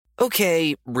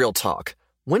Okay, real talk.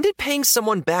 When did paying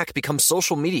someone back become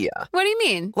social media? What do you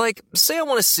mean? Like, say I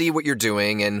want to see what you're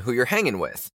doing and who you're hanging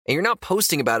with, and you're not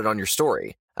posting about it on your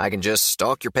story. I can just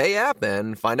stalk your Pay app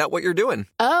and find out what you're doing.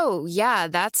 Oh, yeah,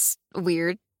 that's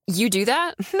weird. You do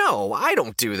that? No, I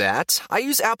don't do that. I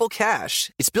use Apple Cash.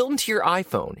 It's built into your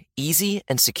iPhone, easy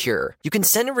and secure. You can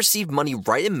send and receive money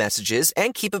right in messages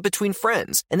and keep it between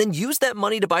friends, and then use that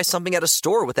money to buy something at a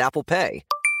store with Apple Pay.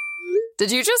 Did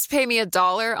you just pay me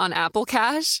 $1 on Apple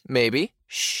Cash? Maybe.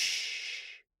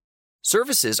 Shh.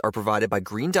 Services are provided by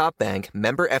Green Dot Bank,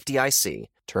 member FDIC.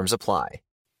 Terms apply.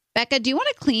 Becca, do you want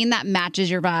a clean that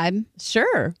matches your vibe?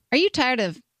 Sure. Are you tired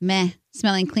of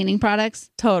smelling cleaning products?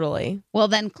 Totally. Well,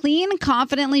 then clean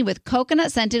confidently with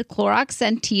coconut-scented Clorox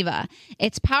Scentiva.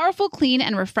 Its powerful, clean,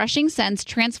 and refreshing scents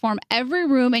transform every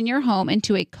room in your home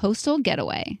into a coastal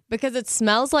getaway. Because it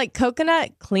smells like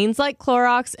coconut, cleans like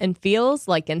Clorox, and feels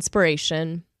like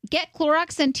inspiration. Get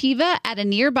Clorox Scentiva at a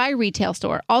nearby retail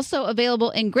store. Also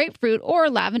available in grapefruit or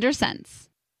lavender scents.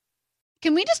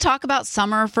 Can we just talk about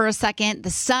summer for a second? The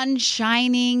sun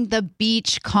shining, the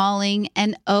beach calling,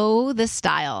 and oh, the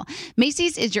style.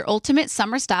 Macy's is your ultimate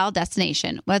summer style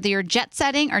destination, whether you're jet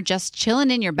setting or just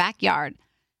chilling in your backyard.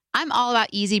 I'm all about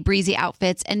easy breezy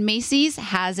outfits, and Macy's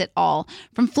has it all.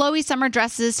 From flowy summer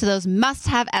dresses to those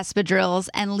must-have espadrilles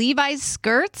and Levi's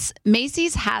skirts,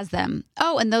 Macy's has them.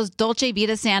 Oh, and those Dolce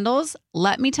Vita sandals,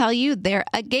 let me tell you, they're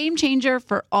a game changer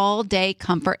for all-day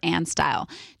comfort and style.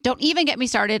 Don't even get me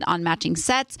started on matching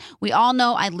sets. We all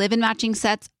know I live in matching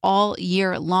sets all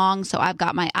year long, so I've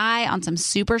got my eye on some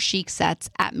super chic sets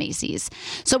at Macy's.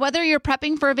 So whether you're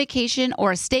prepping for a vacation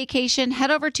or a staycation, head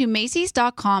over to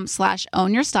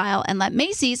Macys.com/ownyourstyle and let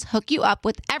Macy's hook you up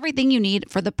with everything you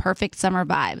need for the perfect summer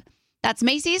vibe. That's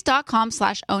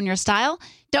Macys.com/ownyourstyle.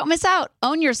 Don't miss out.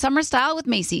 Own your summer style with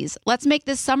Macy's. Let's make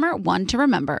this summer one to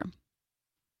remember.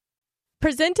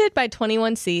 Presented by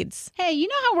 21 Seeds. Hey, you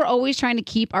know how we're always trying to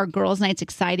keep our girls' nights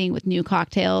exciting with new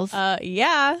cocktails?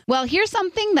 Yeah. Well, here's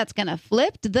something that's going to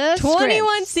flip the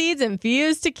 21 script. Seeds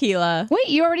infused tequila. Wait,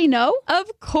 you already know?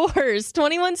 Of course.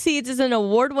 21 Seeds is an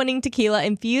award-winning tequila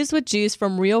infused with juice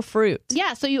from real fruit.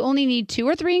 Yeah, so you only need 2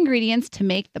 or 3 ingredients to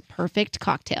make the perfect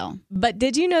cocktail. But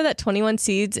did you know that 21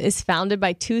 Seeds is founded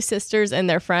by 2 sisters and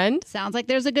their friend? Sounds like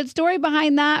there's a good story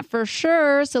behind that for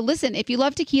sure. So listen, if you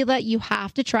love tequila, you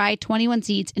have to try 21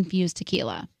 Seeds infused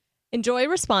tequila. Enjoy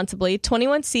responsibly.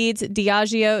 21 Seeds,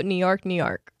 Diageo, New York, New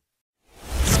York.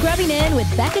 Scrubbing in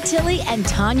with Becca Tilley and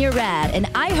Tanya Rad, an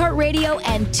iHeartRadio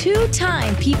and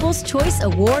 2-time People's Choice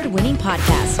Award-winning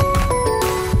podcast.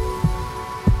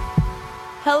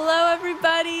 Hello,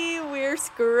 everybody. We're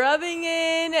scrubbing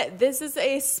in. This is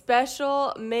a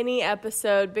special mini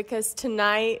episode because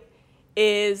tonight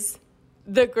is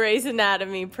the Grey's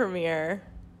Anatomy premiere.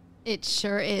 It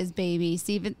sure is, baby.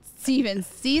 Steven,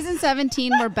 season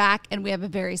 17, we're back, and we have a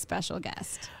very special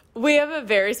guest. We have a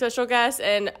very special guest,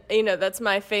 and, you know, that's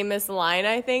my famous line,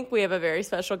 I think. We have a very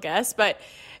special guest, but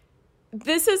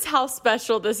this is how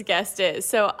special this guest is.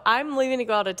 So I'm leaving to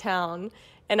go out of town,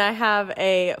 and I have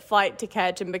a flight to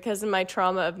catch, and because of my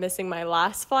trauma of missing my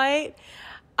last flight,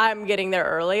 I'm getting there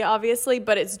early, obviously,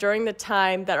 but it's during the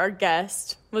time that our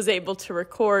guest was able to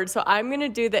record. So I'm going to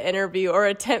do the interview or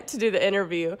attempt to do the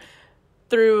interview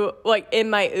through, like, in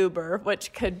my Uber,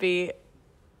 which could be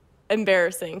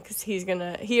embarrassing because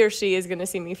he or she is going to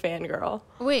see me fangirl.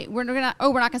 Wait, we're not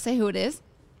going to say who it is?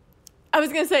 I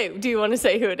was going to say, do you want to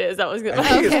say who it is? I think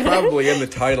it's probably in the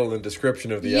title and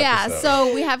description of the episode. Yeah,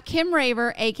 so we have Kim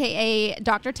Raver, a.k.a.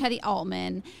 Dr. Teddy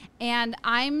Altman, and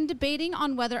I'm debating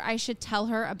on whether I should tell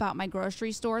her about my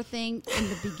grocery store thing in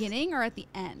the beginning or at the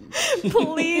end.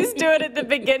 Please do it at the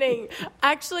beginning.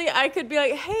 Actually, I could be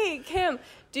like, hey, Kim,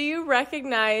 do you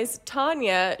recognize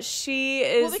Tanya? She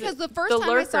is Well, because the first time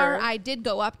I saw her, I did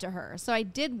go up to her. So I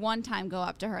did one time go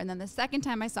up to her, and then the second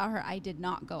time I saw her, I did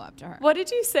not go up to her. What did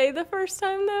you say the first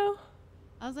time, though?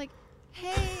 I was like,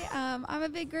 hey, I'm a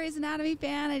big Grey's Anatomy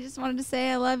fan. I just wanted to say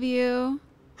I love you.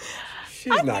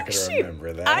 She's not going to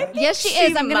remember that. Yes, she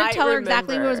is. I'm going to tell her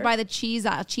exactly who was by the cheese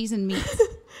and meat.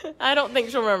 I don't think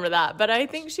she'll remember that, but I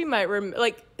think she might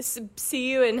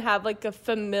see you and have like a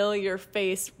familiar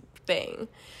face thing.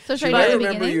 So she might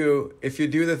remember you if you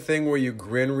do the thing where you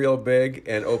grin real big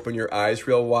and open your eyes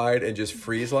real wide and just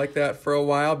freeze like that for a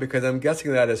while, because I'm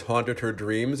guessing that has haunted her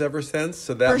dreams ever since.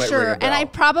 So that might ring a bell. And I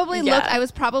probably I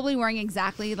was probably wearing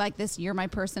exactly like this You're My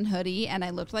Person hoodie, and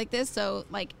I looked like this, so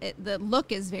like the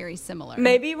look is very similar.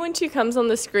 Maybe when she comes on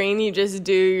the screen, you just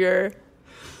do your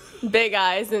big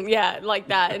eyes and like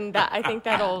that, and that I think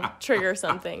that'll trigger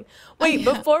something. Wait,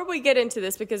 before we get into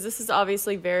this, because this is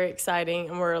obviously very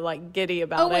exciting and we're like giddy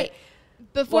about it.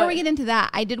 Before What? we get into that,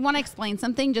 I did want to explain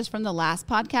something just from the last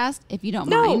podcast, if you don't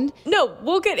mind. No,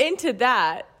 we'll get into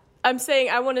that. I'm saying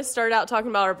I want to start out talking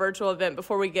about our virtual event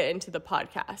before we get into the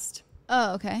podcast.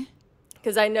 Oh, okay.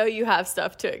 Because I know you have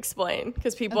stuff to explain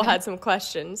because people had some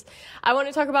questions. I want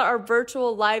to talk about our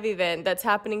virtual live event that's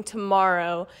happening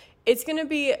tomorrow. It's going to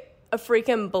be a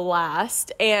freaking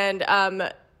blast. And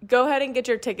go ahead and get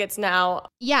your tickets now.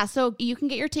 Yeah, so you can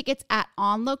get your tickets at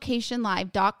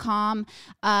onlocationlive.com.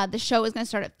 The show is going to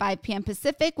start at 5 p.m.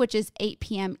 Pacific, which is 8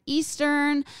 p.m.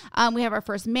 Eastern. We have our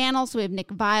first Mantle, so we have Nick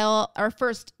Viall, our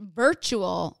first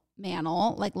virtual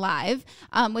Mantle, like live,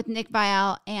 with Nick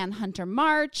Viall and Hunter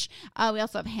March. We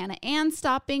also have Hannah Ann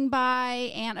stopping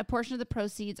by, and a portion of the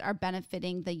proceeds are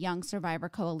benefiting the Young Survivor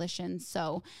Coalition.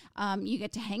 So you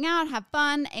get to hang out, have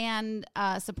fun, and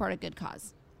support a good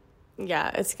cause.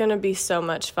 Yeah, it's going to be so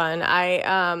much fun. I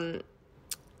am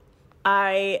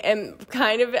I'm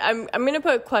going to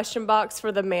put a question box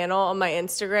for the Mantle on my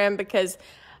Instagram because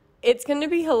it's going to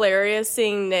be hilarious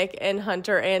seeing Nick and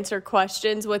Hunter answer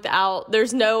questions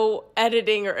there's no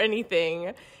editing or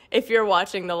anything if you're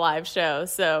watching the live show.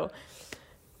 So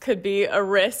could be a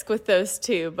risk with those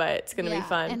two, but it's going to be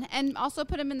fun. And also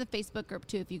put them in the Facebook group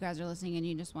too if you guys are listening and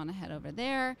you just want to head over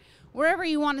there. Wherever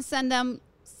you want to send them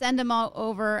all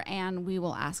over and we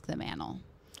will ask the Mantle.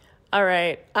 All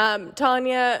right.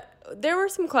 Tanya, there were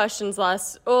some questions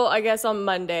I guess on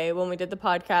Monday when we did the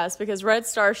podcast because Red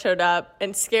Star showed up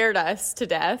and scared us to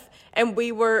death and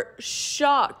we were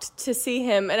shocked to see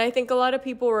him. And I think a lot of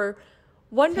people were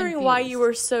wondering why you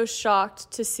were so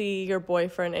shocked to see your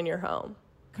boyfriend in your home.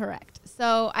 Correct.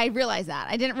 So I realized that.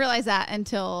 I didn't realize that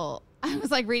until I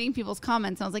was like reading people's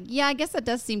comments. I was like, yeah, I guess that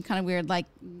does seem kind of weird. Like,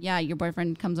 yeah, your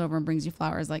boyfriend comes over and brings you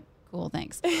flowers. Like, cool,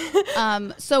 thanks.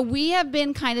 So we have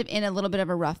been kind of in a little bit of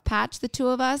a rough patch, the two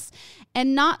of us,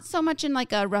 and not so much in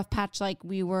like a rough patch like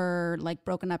we were like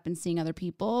broken up and seeing other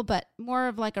people, but more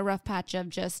of like a rough patch of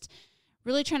just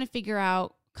really trying to figure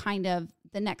out kind of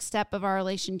the next step of our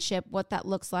relationship, what that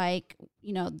looks like.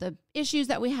 You know, the issues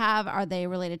that we have, are they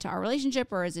related to our relationship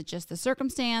or is it just the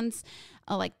circumstance,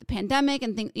 like the pandemic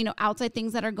and things, you know, outside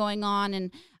things that are going on.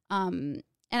 And I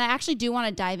actually do want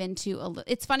to dive into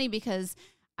it's funny because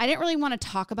I didn't really want to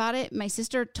talk about it. My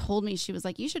sister told me, she was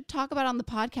like, you should talk about it on the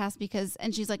podcast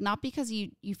and she's like, not because you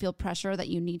feel pressure that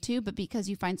you need to, but because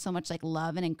you find so much like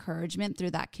love and encouragement through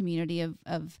that community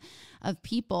of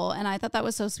people. And I thought that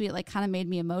was so sweet, like kind of made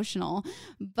me emotional,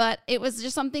 but it was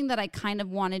just something that I kind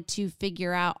of wanted to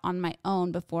figure out on my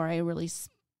own before I really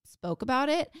spoke about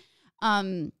it.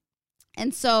 And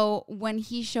so when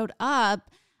he showed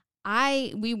up,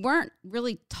 we weren't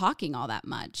really talking all that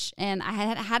much, and I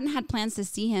hadn't had plans to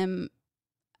see him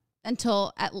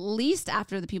until at least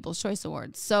after the People's Choice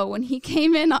Awards. So when he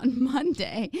came in on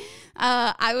Monday,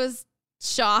 I was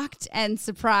shocked and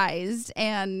surprised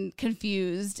and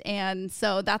confused, and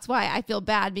so that's why I feel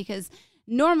bad, because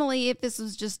normally if this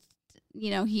was just, you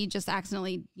know, he just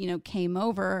accidentally, you know, came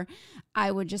over,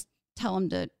 I would just tell him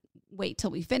to wait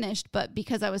till we finished. But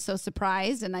because I was so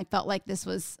surprised and I felt like this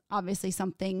was obviously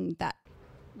something that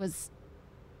was,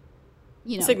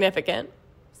 you know, significant.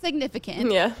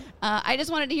 Yeah. I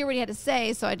just wanted to hear what he had to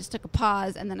say. So I just took a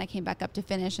pause and then I came back up to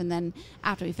finish. And then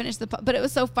after we finished but it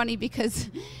was so funny because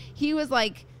he was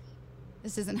like,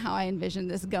 this isn't how I envisioned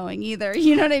this going either.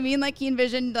 You know what I mean? Like he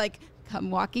envisioned like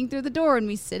come walking through the door and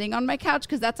me sitting on my couch.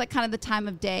 Cause that's like kind of the time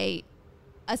of day,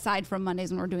 aside from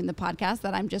Mondays when we're doing the podcast,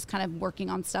 that I'm just kind of working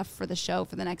on stuff for the show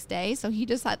for the next day. So he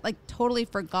just had like totally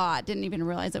forgot, didn't even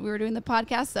realize that we were doing the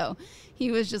podcast. So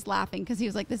he was just laughing because he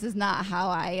was like, this is not how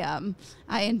I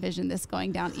envisioned this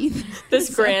going down either.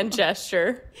 This grand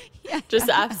gesture. Yeah. Just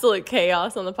absolute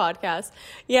chaos on the podcast.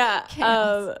 Yeah.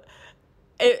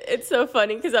 It's so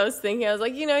funny because I was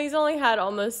like, you know, he's only had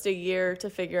almost a year to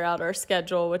figure out our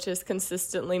schedule, which is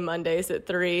consistently Mondays at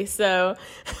 3. So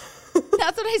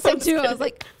that's what I said too. I was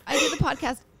like, I do the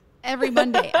podcast every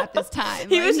Monday at this time.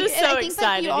 He was just so excited.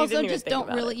 That you also just don't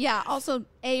really, also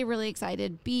A, really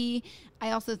excited. B,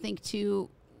 I also think too,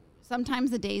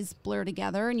 sometimes the days blur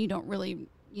together and you don't really,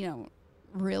 you know,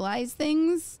 realize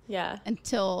things. Yeah.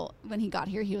 Until when he got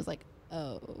here, he was like,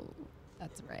 oh,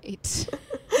 that's right.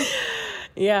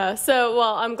 Yeah. So,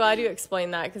 well, I'm glad you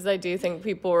explained that because I do think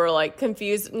people were like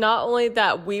confused. Not only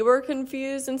that we were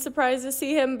confused and surprised to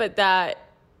see him, but that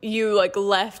you like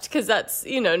left because that's,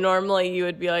 you know, normally you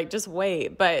would be like, just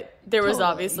wait. But there was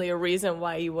obviously a reason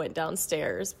why you went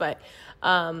downstairs. But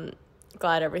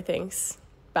glad everything's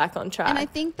back on track. And I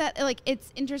think that like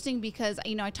it's interesting because,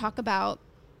 you know, I talk about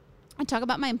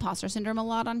my imposter syndrome a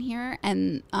lot on here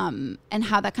and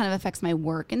how that kind of affects my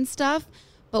work and stuff.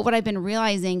 But what I've been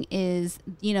realizing is,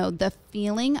 you know, the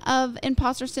feeling of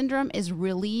imposter syndrome is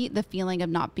really the feeling of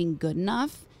not being good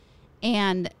enough.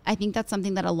 And I think that's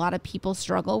something that a lot of people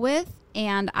struggle with.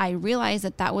 And I realized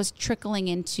that that was trickling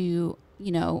into,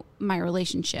 you know, my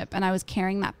relationship. And I was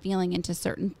carrying that feeling into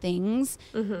certain things.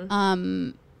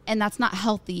 And that's not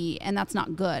healthy and that's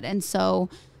not good. And so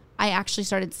I actually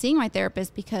started seeing my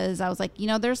therapist because I was like, you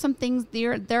know, there's some things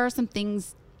there are some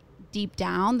things deep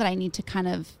down that I need to kind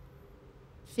of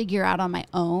figure out on my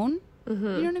own. You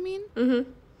know what I mean?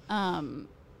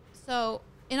 So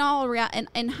in all not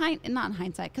in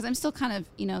hindsight, because I'm still kind of,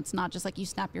 you know, it's not just like you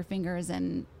snap your fingers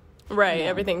and right, you know,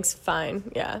 everything's fine.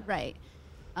 Yeah. Right.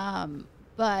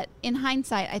 But in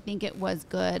hindsight, I think it was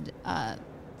good,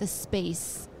 the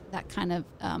space that kind of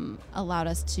allowed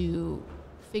us to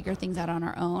figure things out on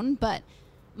our own. But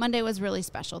Monday was really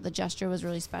special. The gesture was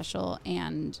really special,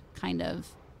 and kind of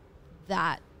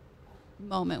that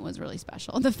moment was really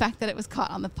special. The fact that it was caught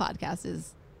on the podcast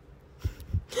is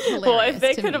hilarious. Well, if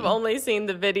they could have only seen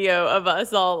the video of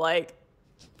us all like,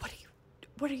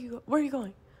 where are you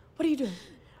going? What are you doing?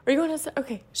 Are you going outside?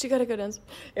 Okay, she got to go downstairs.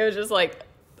 It was just like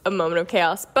a moment of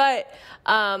chaos. But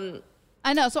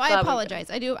I know. So I apologize.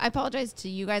 I apologize to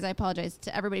you guys. I apologize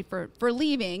to everybody for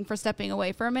leaving, for stepping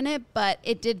away for a minute. But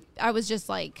I was just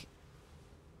like,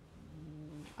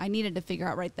 I needed to figure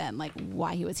out right then, like,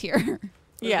 why he was here.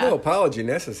 There's no apology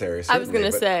necessary. I was going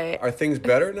to say. Are things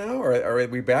better now? Or are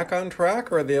we back on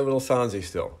track? Or are they a little Sansi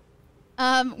still?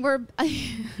 We're a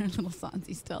little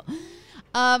Sansi still.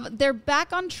 They're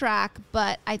back on track,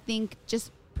 but I think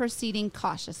just proceeding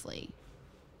cautiously.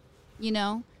 You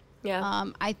know? Yeah.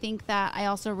 I think that I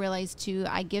also realized too,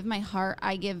 I give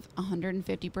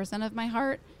 150% of my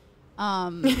heart.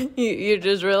 You're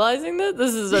just realizing that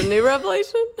this is a new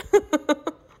revelation?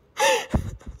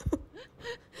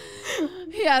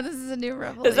 Yeah, this is a new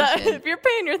revelation. If you're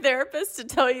paying your therapist to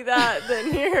tell you that,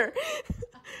 then here,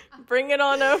 bring it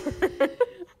on over.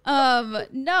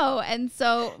 No. And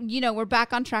so, you know, we're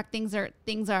back on track. Things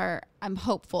are, I'm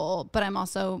hopeful, but I'm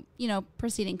also, you know,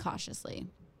 proceeding cautiously.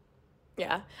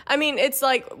 Yeah. I mean, it's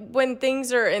like when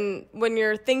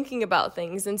you're thinking about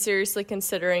things and seriously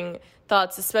considering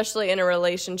thoughts, especially in a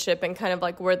relationship and kind of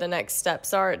like where the next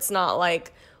steps are, it's not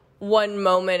like one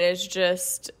moment is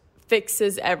just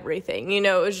fixes everything. You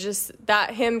know, it was just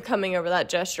that him coming over that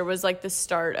gesture was like the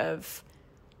start of,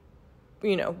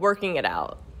 you know, working it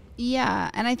out.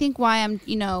 Yeah. And I think why I'm,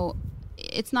 you know,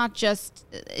 it's not just,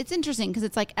 it's interesting because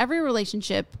it's like every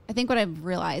relationship, I think what I've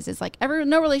realized is like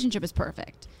no relationship is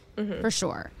perfect. For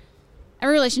sure.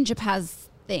 Every relationship has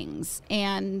things.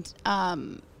 And,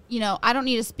 you know, I don't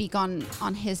need to speak on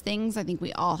his things. I think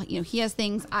we all, you know, he has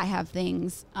things, I have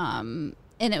things. And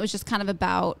it was just kind of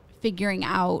about figuring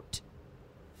out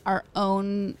our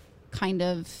own kind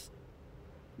of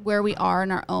where we are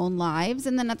in our own lives.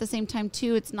 And then at the same time,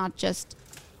 too, it's not just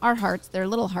our hearts. They're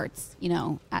little hearts, you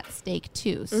know, at stake,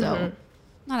 too. So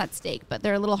not at stake, but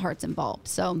there are little hearts involved.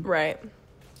 So right.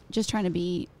 Just trying to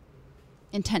be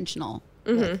intentional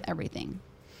with everything.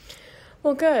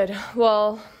 Well, good.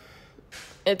 Well,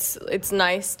 it's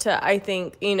nice to, I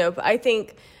think, you know,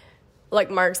 like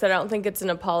Mark said, I don't think it's an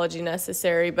apology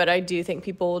necessary, but I do think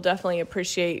people will definitely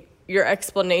appreciate your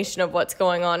explanation of what's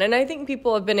going on. And I think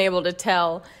people have been able to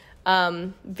tell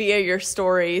via your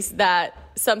stories that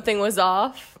something was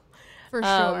off. For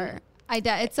sure.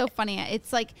 It's so funny.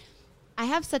 It's like, I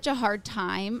have such a hard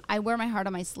time. I wear my heart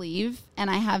on my sleeve, and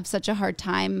I have such a hard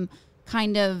time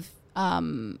kind of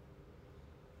not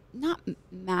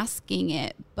masking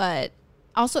it, but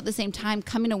also at the same time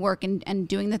coming to work and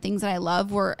doing the things that I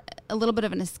love were a little bit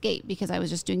of an escape because I was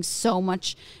just doing so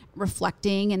much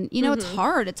reflecting. And, you know, it's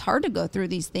hard. It's hard to go through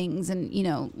these things and, you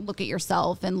know, look at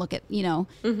yourself and look at, you know,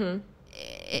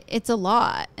 it's a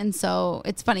lot. And so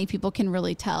it's funny. People can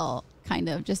really tell kind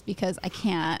of just because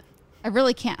I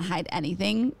really can't hide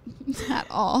anything at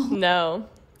all. No.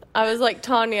 I was like,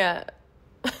 Tanya,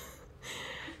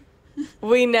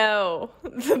 we know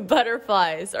the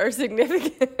butterflies are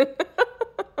significant.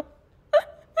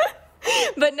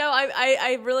 But no,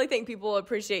 I really think people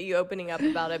appreciate you opening up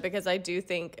about it because I do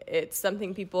think it's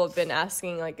something people have been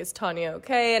asking, like, is Tanya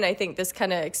okay? And I think this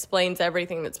kind of explains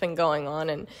everything that's been going on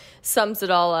and sums it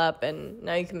all up, and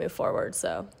now you can move forward,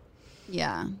 so.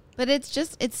 Yeah, but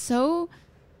it's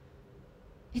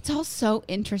all so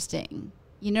interesting.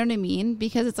 You know what I mean?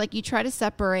 Because it's like you try to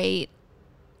separate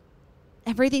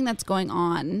everything that's going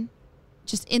on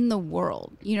just in the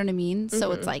world. You know what I mean?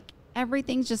 So it's like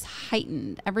everything's just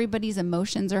heightened. Everybody's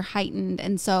emotions are heightened.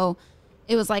 And so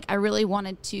it was like I really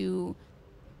wanted to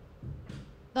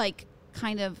like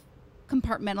kind of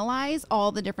compartmentalize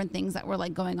all the different things that were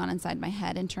like going on inside my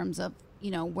head in terms of,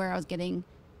 where I was getting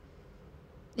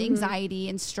the anxiety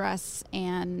and stress,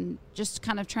 and just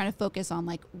kind of trying to focus on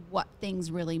like what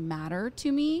things really matter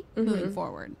to me moving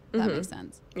forward. That makes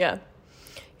sense. Yeah.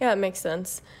 Yeah, it makes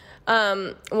sense.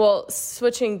 Well,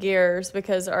 switching gears,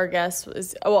 because our guest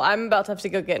I'm about to have to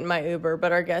go get in my Uber,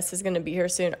 but our guest is going to be here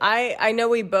soon. I know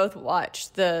we both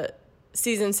watched the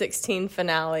season 16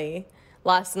 finale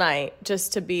last night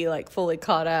just to be like fully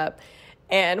caught up.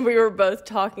 And we were both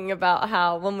talking about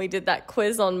how when we did that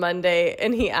quiz on Monday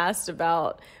and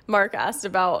Mark asked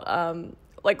about,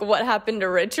 like what happened to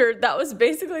Richard, that was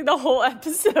basically the whole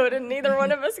episode and neither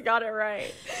one of us got it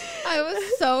right. I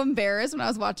was so embarrassed when I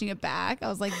was watching it back. I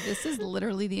was like, this is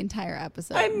literally the entire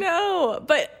episode. I know,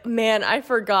 but man, I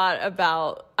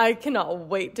cannot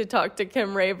wait to talk to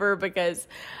Kim Raver, because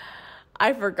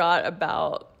I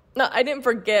didn't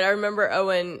forget. I remember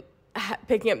Owen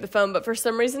picking up the phone, but for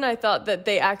some reason I thought that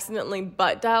they accidentally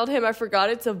butt dialed him. I forgot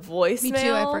it's a voicemail. Me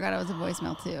too. I forgot it was a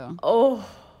voicemail too. Oh,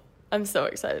 I'm so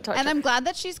excited to talk to her. And I'm glad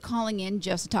that she's calling in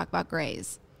just to talk about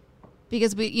Grays,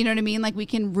 because we, you know what I mean? Like we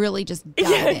can really just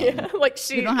dive in. Yeah. Like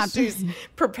she's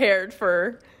prepared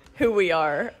for who we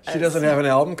are. She doesn't have an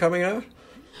album coming out?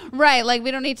 Right. Like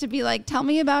we don't need to be like, tell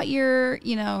me about your,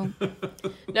 No,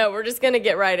 we're just going to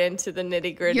get right into the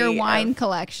nitty gritty. Your wine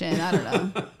collection. I don't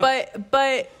know.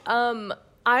 But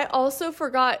I also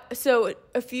forgot. So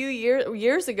a few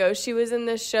years ago, she was in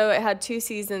this show. It had 2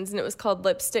 seasons and it was called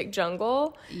Lipstick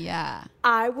Jungle. Yeah.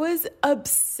 I was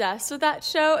obsessed with that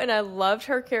show and I loved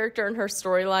her character and her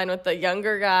storyline with the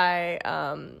younger guy.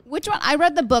 Which one? I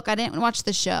read the book. I didn't watch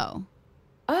the show.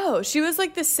 Oh, she was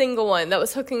like the single one that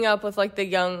was hooking up with like the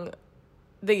young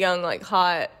like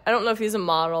hot. I don't know if he's a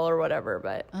model or whatever,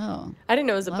 but I didn't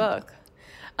know it was a book.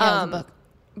 Yeah, it was a book.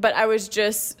 But I was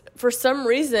just, for some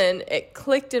reason, it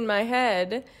clicked in my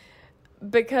head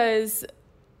because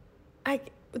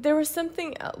there was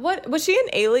something. What was she in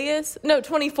Alias? No,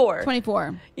 24.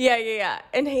 24. Yeah.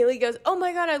 And Haley goes, "Oh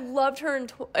my God, I loved her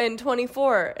in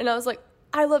 24," and I was like,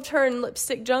 I loved her in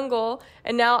Lipstick Jungle,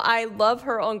 and now I love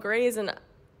her on Grey's, and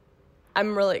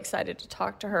I'm really excited to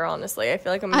talk to her, honestly. I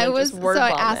feel like I'm going to just word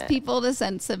vomit. So I asked people to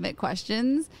submit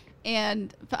questions,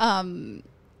 and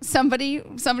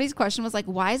somebody's question was like,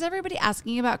 why is everybody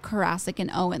asking about Karasik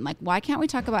and Owen? Like, why can't we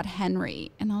talk about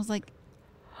Henry? And I was like,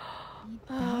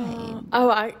 I'm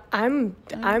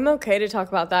okay to talk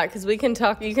about that, because you can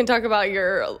talk about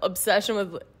your obsession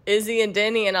with Izzy and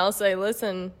Denny, and I'll say,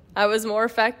 listen, I was more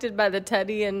affected by the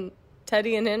Teddy and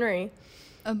Henry.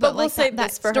 But we'll save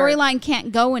this for her. That storyline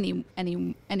can't go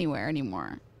anywhere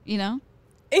anymore, Yeah,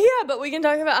 but we can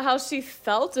talk about how she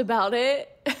felt about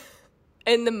it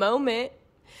in the moment.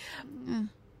 Yeah.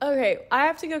 Okay, I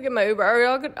have to go get my Uber.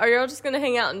 Are y'all just going to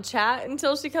hang out and chat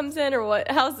until she comes in, or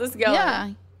what? How's this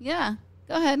going? Yeah.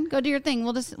 Go ahead. Go do your thing.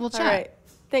 We'll chat. All right.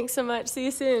 Thanks so much. See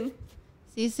you soon.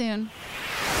 See you soon.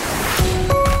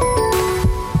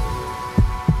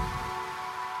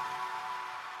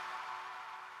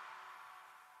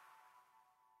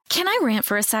 Can I rant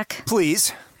for a sec?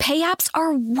 Please. Pay apps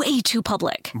are way too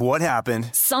public. What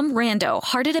happened? Some rando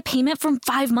hearted a payment from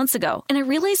 5 months ago, and I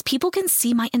realized people can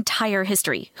see my entire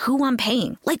history, who I'm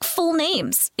paying, like full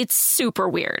names. It's super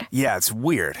weird. Yeah, it's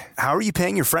weird. How are you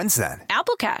paying your friends then?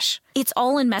 Apple Cash. It's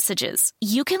all in messages.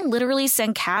 You can literally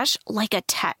send cash like a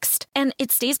text, and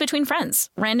it stays between friends.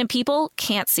 Random people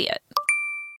can't see it.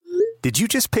 Did you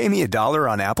just pay me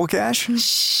 $1 on Apple Cash?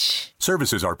 Shh.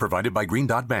 Services are provided by Green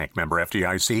Dot Bank. Member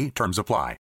FDIC. Terms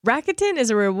apply. Rakuten is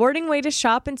a rewarding way to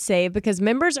shop and save because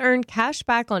members earn cash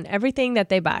back on everything that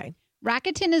they buy.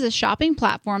 Rakuten is a shopping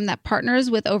platform that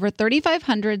partners with over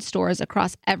 3,500 stores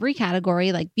across every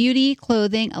category like beauty,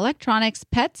 clothing, electronics,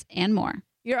 pets, and more.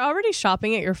 You're already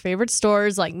shopping at your favorite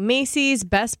stores like Macy's,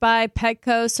 Best Buy,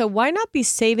 Petco, so why not be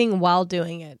saving while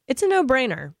doing it? It's a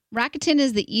no-brainer. Rakuten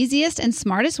is the easiest and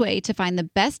smartest way to find the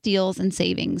best deals and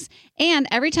savings. And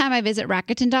every time I visit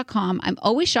Rakuten.com, I'm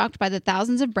always shocked by the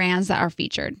thousands of brands that are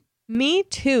featured. Me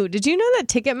too. Did you know that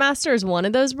Ticketmaster is one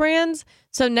of those brands?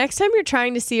 So next time you're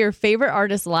trying to see your favorite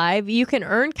artist live, you can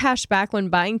earn cash back when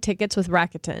buying tickets with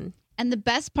Rakuten. And the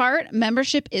best part,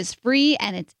 membership is free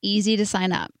and it's easy to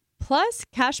sign up. Plus,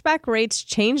 cashback rates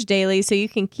change daily, so you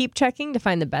can keep checking to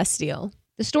find the best deal.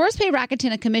 The stores pay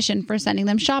Rakuten a commission for sending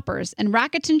them shoppers, and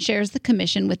Rakuten shares the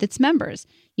commission with its members.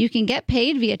 You can get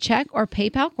paid via check or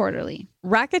PayPal quarterly.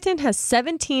 Rakuten has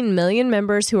 17 million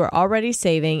members who are already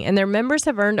saving, and their members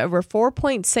have earned over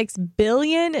 $4.6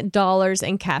 billion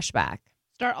in cash back.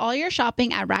 Start all your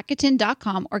shopping at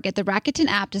Rakuten.com or get the Rakuten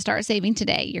app to start saving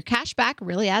today. Your cash back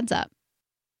really adds up.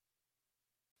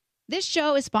 This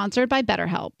show is sponsored by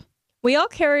BetterHelp. We all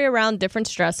carry around different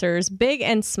stressors, big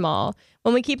and small.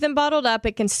 When we keep them bottled up,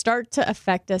 it can start to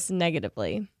affect us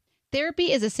negatively.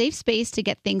 Therapy is a safe space to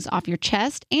get things off your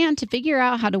chest and to figure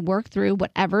out how to work through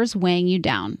whatever's weighing you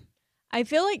down. I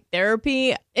feel like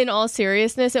therapy, in all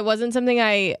seriousness, it wasn't something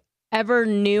I ever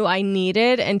knew I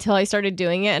needed until I started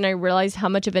doing it, and I realized how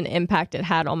much of an impact it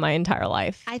had on my entire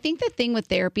life. I think the thing with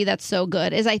therapy that's so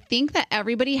good is I think that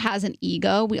everybody has an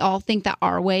ego. We all think that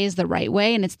our way is the right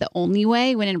way and it's the only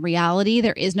way, when in reality,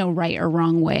 there is no right or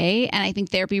wrong way. And I think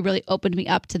therapy really opened me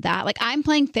up to that. Like, I'm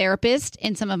playing therapist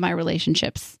in some of my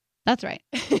relationships. That's right.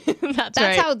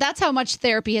 That's how much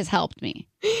therapy has helped me.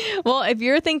 Well, if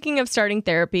you're thinking of starting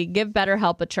therapy, give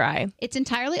BetterHelp a try. It's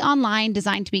entirely online,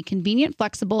 designed to be convenient,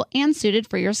 flexible, and suited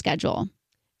for your schedule.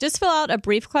 Just fill out a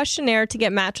brief questionnaire to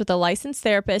get matched with a licensed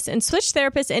therapist and switch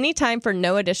therapists anytime for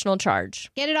no additional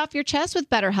charge. Get it off your chest with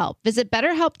BetterHelp. Visit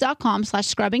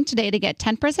BetterHelp.com/scrubbing today to get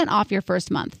 10% off your first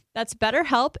month. That's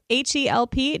BetterHelp,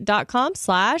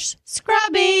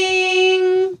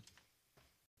 HELP.com/scrubbing.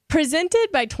 Presented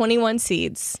by 21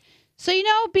 Seeds. So,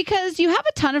 because you have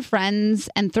a ton of friends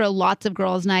and throw lots of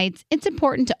girls' nights, it's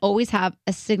important to always have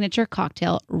a signature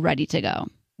cocktail ready to go.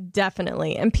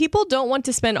 Definitely. And people don't want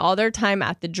to spend all their time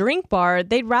at the drink bar.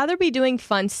 They'd rather be doing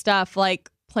fun stuff like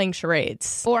playing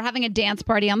charades. Or having a dance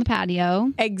party on the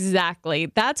patio. Exactly.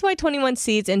 That's why 21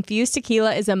 Seeds infused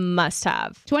tequila is a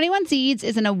must-have. 21 Seeds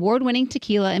is an award-winning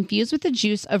tequila infused with the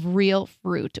juice of real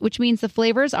fruit, which means the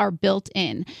flavors are built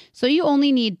in. So you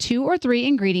only need 2 or 3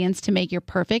 ingredients to make your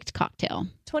perfect cocktail.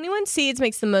 21 Seeds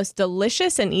makes the most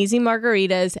delicious and easy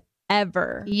margaritas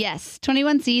ever. Yes,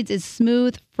 21 Seeds is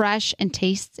smooth, fresh, and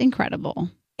tastes incredible.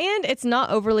 And it's not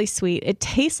overly sweet. It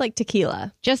tastes like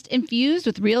tequila. Just infused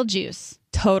with real juice.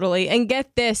 Totally. And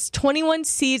get this, 21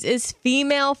 Seeds is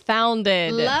female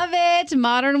founded. Love it.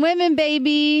 Modern women,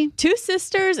 baby. 2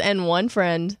 sisters and 1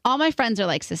 friend. All my friends are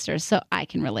like sisters, so I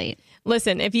can relate.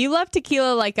 Listen, if you love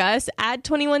tequila like us, add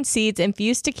 21 Seeds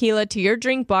infused tequila to your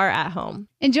drink bar at home.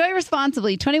 Enjoy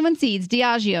responsibly. 21 Seeds,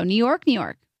 Diageo, New York, New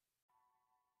York.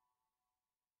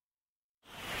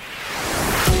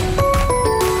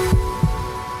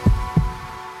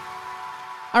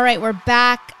 All right, we're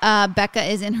back. Becca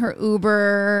is in her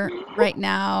Uber right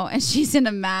now, and she's in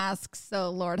a mask, so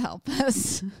Lord help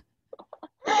us.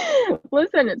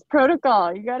 Listen, it's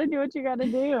protocol. You got to do what you got to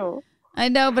do. I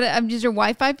know, but is your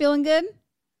Wi-Fi feeling good?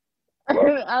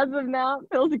 As of now, it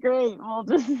feels great. We'll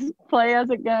just play as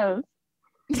it goes.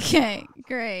 Okay,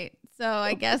 great. So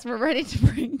I guess we're ready to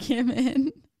bring Kim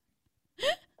in.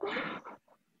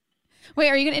 Wait,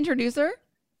 are you going to introduce her?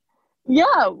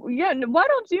 Yeah. Why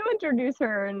don't you introduce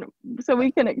her and so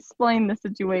we can explain the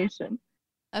situation?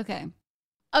 Okay,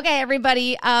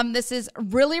 everybody. This is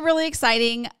really, really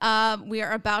exciting. We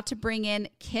are about to bring in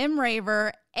Kim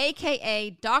Raver, a.k.a.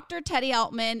 Dr. Teddy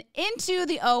Altman, into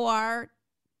the OR.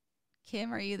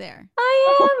 Kim, are you there?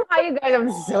 I am. Hi, you guys.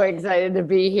 I'm so excited to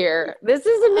be here. This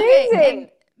is amazing.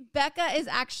 Okay, Becca is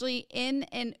actually in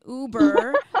an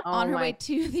Uber on her way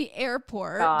to the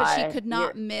airport, but she could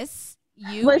not miss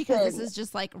you because this is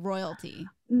just like royalty.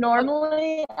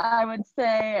 Normally, I would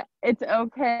say it's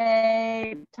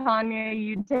okay, Tanya,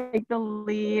 you take the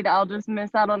lead. I'll just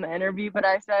miss out on the interview. But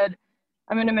I said,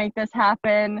 I'm going to make this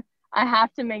happen. I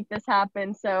have to make this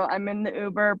happen. So I'm in the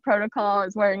Uber. Protocol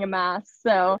is wearing a mask.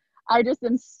 So I just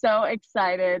am so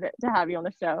excited to have you on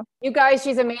the show. You guys,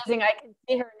 she's amazing. I can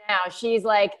see her now. She's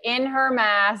like in her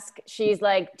mask. She's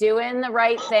like doing the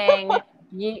right thing.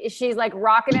 She's like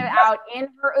rocking it out in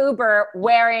her Uber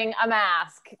wearing a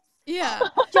mask. Yeah.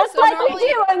 Just so like we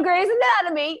do on Grey's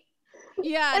Anatomy.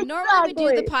 Yeah, Exactly. normally we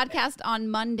do the podcast on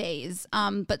Mondays,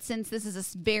 but since this is a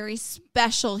very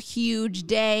special, huge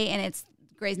day and it's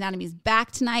Grey's Anatomy's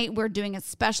back tonight, we're doing a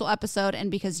special episode,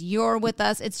 and because you're with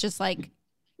us, it's just like,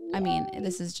 I mean,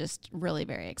 this is just really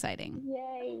very exciting.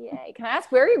 Yay. Can I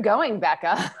ask, where are you going,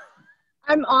 Becca?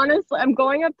 I'm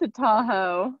going up to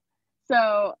Tahoe.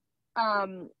 So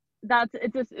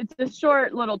it's a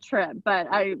short little trip, but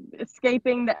I'm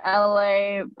escaping the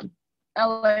LA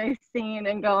scene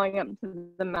and going up to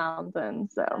the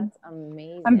mountains. So that's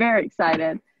amazing. I'm very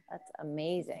excited. That's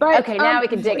amazing. But, okay, now we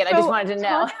can dig it. I just wanted to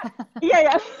know.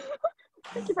 Yeah.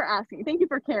 Thank you for asking. Thank you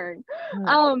for caring.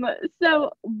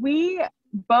 So we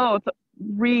both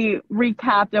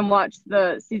recapped and watched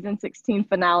the season 16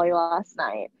 finale last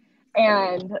night,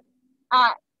 and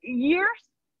your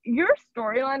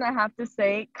storyline, I have to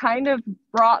say, kind of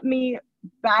brought me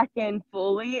back in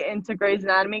fully into Grey's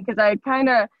Anatomy, because I kind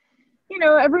of,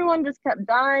 everyone just kept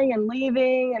dying and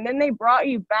leaving, and then they brought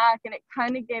you back, and it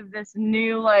kind of gave this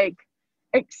new, like,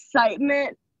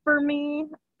 excitement for me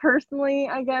personally,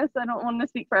 I guess. I don't want to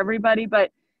speak for everybody,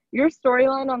 but your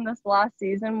storyline on this last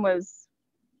season was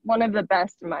one of the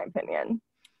best in my opinion.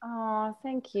 Oh,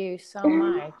 thank you so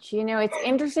much. You know, it's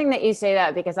interesting that you say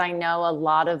that because I know a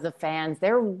lot of the fans,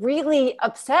 they're really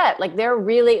upset. Like they're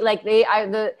really like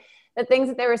the things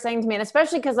that they were saying to me, and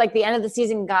especially because like the end of the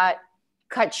season got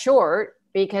cut short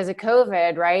because of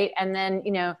COVID, right? And then,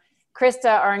 you know,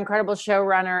 Krista, our incredible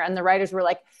showrunner, and the writers were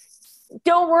like,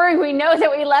 don't worry, we know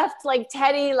that we left like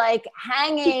Teddi like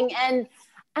hanging. And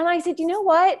I said, you know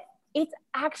what? It's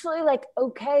actually like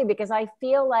okay, because I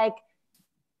feel like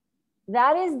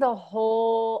that is the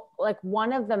whole, like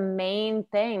one of the main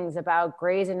things about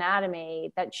Grey's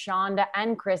Anatomy that Shonda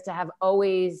and Krista have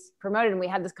always promoted. And we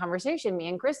had this conversation, me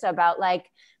and Krista, about like,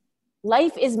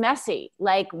 life is messy.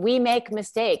 Like we make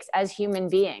mistakes as human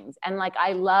beings. And like,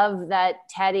 I love that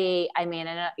Teddi, I mean,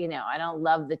 you know, I don't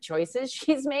love the choices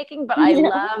she's making, but I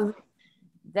love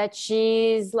that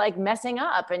she's like messing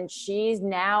up and she's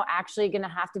now actually going to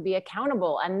have to be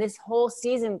accountable. And this whole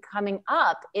season coming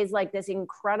up is like this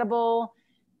incredible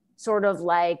sort of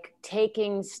like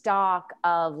taking stock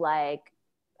of like,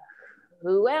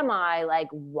 who am I? Like,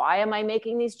 why am I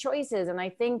making these choices? And I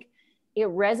think it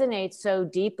resonates so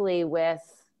deeply with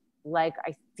like,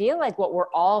 I feel like what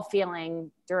we're all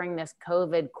feeling during this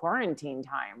COVID quarantine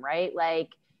time, right?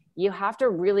 Like you have to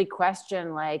really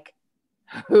question like,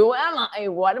 who am I?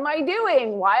 What am I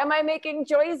doing? Why am I making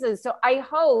choices? So I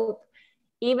hope,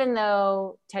 even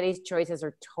though Teddi's choices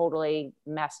are totally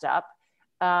messed up,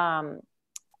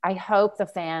 I hope the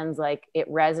fans, like it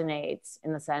resonates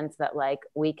in the sense that like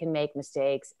we can make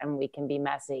mistakes and we can be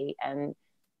messy. And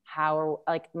how,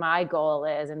 like my goal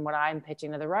is, and what I'm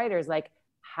pitching to the writers, like,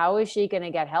 how is she going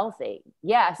to get healthy?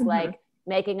 Yes. Like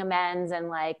making amends and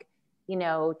like, you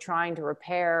know, trying to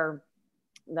repair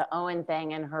the Owen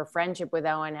thing and her friendship with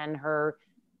Owen and her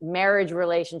marriage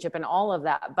relationship and all of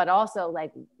that, but also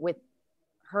like with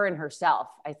her and herself,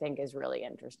 I think is really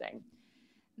interesting.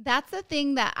 That's the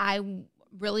thing that I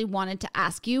really wanted to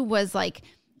ask you was like,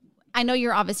 I know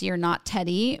you're not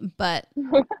Teddi, but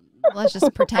let's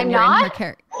just pretend you're in her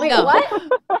character. Wait, no. What?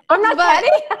 I'm not Teddi?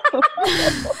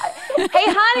 Hey,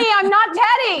 honey, I'm not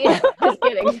Teddi. Just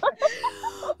kidding.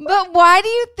 But why do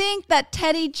you think that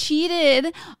Teddi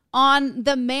cheated on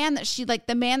the man that she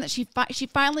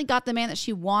finally got the man that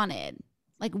she wanted?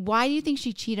 Like, why do you think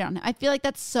she cheated on him? I feel like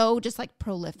that's so just like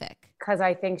prolific. Because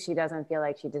I think she doesn't feel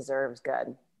like she deserves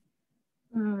good.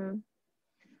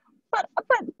 But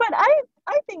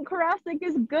I think Karasik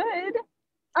is good.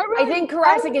 I think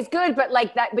Karasik is good, but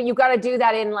like that, but you got to do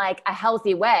that in like a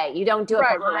healthy way. You don't do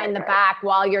it behind the back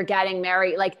while you're getting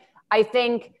married. Like, I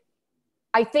think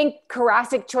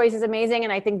Karasik choice is amazing.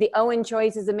 And I think the Owen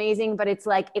choice is amazing, but it's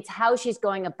like, it's how she's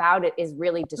going about it is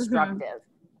really destructive.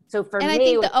 So for me, I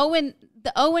think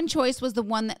the Owen choice was the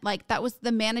one that like, that was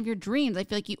the man of your dreams. I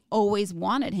feel like you always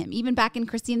wanted him, even back in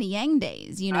Christina Yang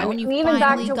days, you know, when you even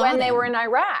back to when him. they were in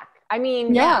Iraq. I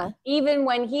mean, even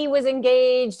when he was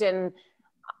engaged and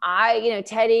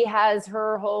Teddi has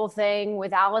her whole thing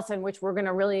with Allison, which we're going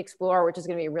to really explore, which is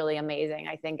going to be really amazing,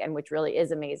 I think, and which really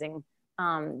is amazing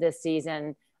this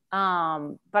season.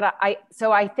 But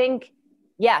I think,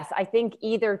 yes, I think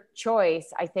either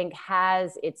choice, I think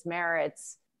has its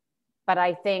merits, but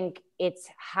I think it's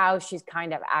how she's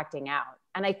kind of acting out.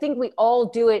 And I think we all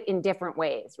do it in different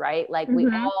ways, right? Like we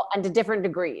all, and to different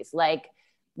degrees, like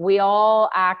we all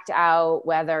act out,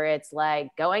 whether it's like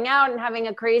going out and having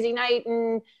a crazy night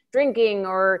and drinking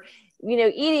or, you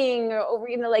know, eating or,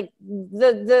 you know, like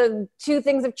the two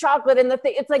things of chocolate and the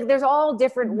thing. It's like, there's all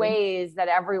different ways that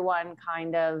everyone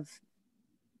kind of,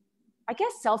 I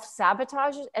guess,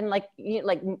 self-sabotages. And like,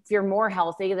 if you're more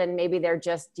healthy, then maybe they're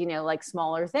just, you know, like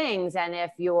smaller things. And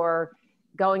if you're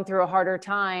going through a harder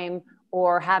time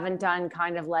or haven't done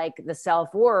kind of like the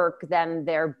self-work, then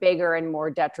they're bigger and more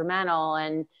detrimental.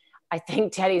 And I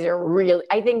think Teddi's they're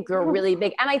really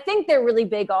big. And I think they're really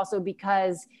big also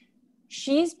because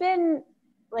she's been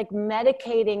like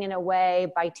medicating in a way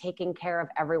by taking care of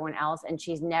everyone else. And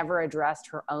she's never addressed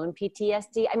her own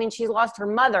PTSD. I mean, she's lost her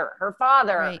mother, her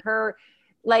father, her,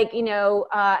 like, you know,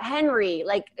 Henry,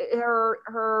 like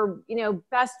her, you know,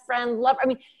 best friend, lover. I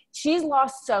mean, she's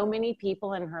lost so many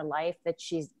people in her life that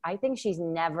I think she's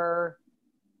never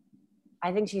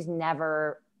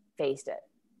faced it.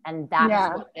 And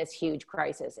that's what this huge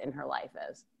crisis in her life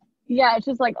is. Yeah, it's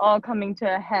just like all coming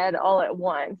to a head all at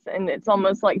once. And it's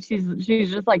almost like she's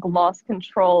just like lost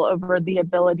control over the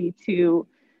ability to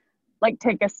like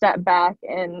take a step back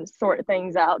and sort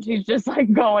things out. She's just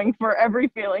like going for every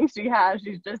feeling she has.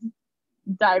 She's just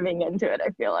diving into it,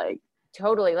 I feel like.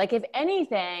 Totally. Like if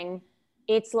anything,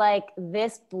 it's like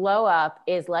this blow up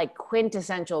is like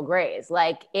quintessential Grey's.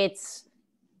 Like it's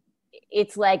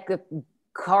it's like the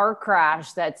car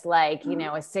crash that's like, you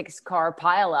know, a 6-car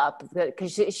pileup,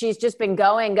 because she's just been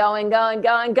going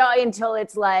until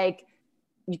it's like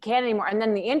you can't anymore. And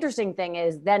then the interesting thing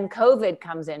is then COVID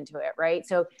comes into it, right?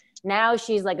 So now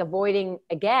she's like avoiding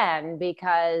again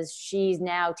because she's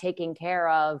now taking care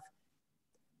of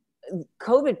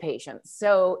COVID patients.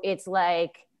 So it's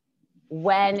like,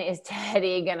 when is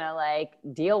Teddy gonna like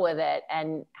deal with it,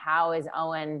 and how is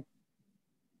Owen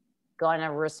going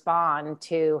to respond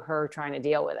to her trying to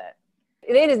deal with it?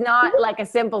 It is not like a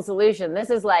simple solution. This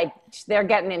is like they're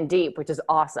getting in deep, which is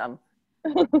awesome.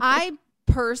 I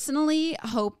personally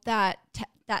hope that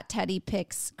that Teddy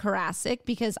picks Karasik,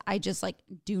 because I just like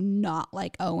do not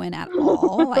like Owen at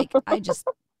all. Like I just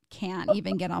can't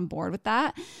even get on board with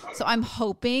that. So I'm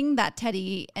hoping that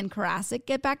Teddy and Karasik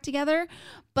get back together.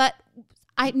 But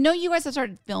I know you guys have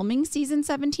started filming season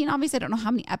 17. Obviously, I don't know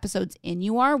how many episodes in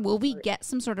you are. Will we get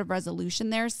some sort of resolution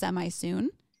there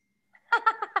semi-soon?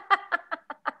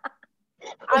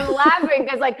 I'm laughing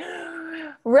because like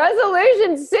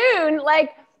resolution soon.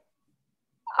 Like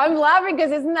I'm laughing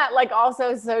because isn't that like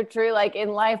also so true? Like in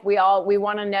life, we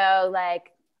want to know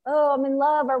like, oh, I'm in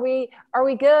love. Are we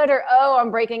good? Or, oh,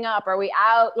 I'm breaking up. Are we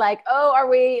out? Like, oh, are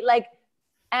we like,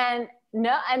 and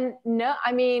no,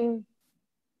 I mean,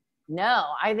 no,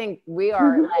 I think we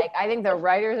are like, I think the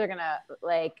writers are going to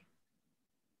like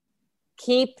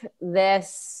keep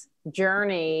this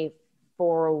journey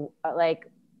for like,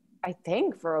 I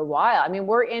think for a while. I mean,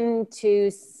 we're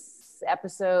into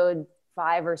episode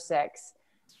 5 or 6.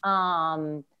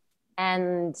 And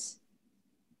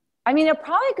I mean, it'll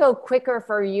probably go quicker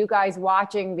for you guys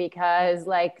watching because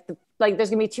like there's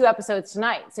gonna be 2 episodes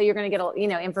tonight. So you're going to get, you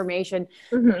know, information.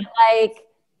 Mm-hmm. Like,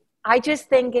 I just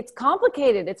think it's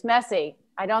complicated. It's messy.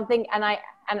 I don't think, and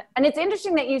it's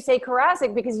interesting that you say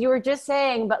Karasik because you were just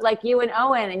saying, but like you and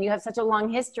Owen, and you have such a long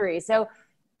history. So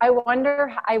I wonder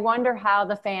how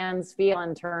the fans feel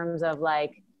in terms of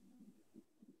like,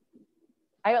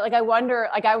 I wonder,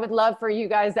 like, I would love for you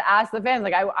guys to ask the fans.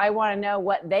 Like, I want to know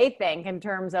what they think in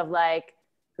terms of like,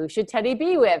 who should Teddy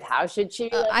be with? How should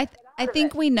she? I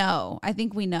think we know. I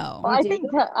think we know.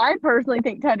 Well, I personally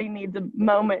think Teddy needs a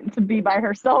moment to be by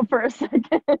herself for a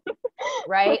second.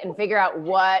 Right. And figure out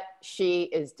what she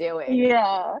is doing.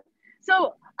 Yeah.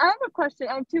 So I have a question.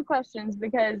 I have 2 questions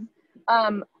because,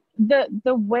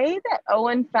 the way that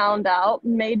Owen found out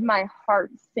made my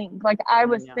heart sink. Like I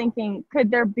was thinking,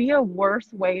 could there be a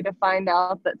worse way to find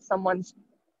out that someone's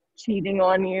cheating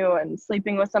on you and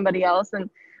sleeping with somebody else?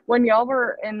 And when y'all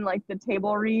were in like the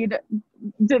table read,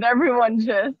 did everyone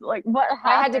just like, what happened?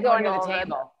 I had to go under the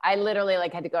table. I literally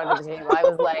like had to go under the table. I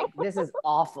was like, this is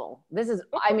awful. This is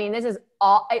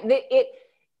all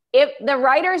if the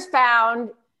writers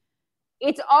found,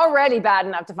 it's already bad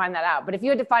enough to find that out. But if you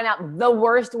had to find out the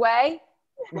worst way,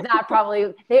 that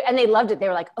probably, they loved it. They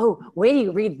were like, oh, wait till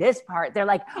you read this part. They're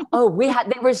like, oh,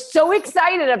 they were so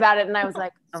excited about it. And I was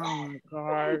like, oh my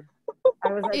God.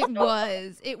 I was like,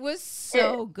 it was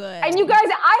so good. And you guys,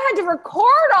 I had to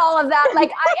record all of that.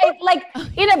 Like, like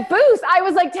in a booth, I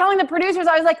was like telling the producers,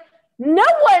 I was like, no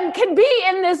one can be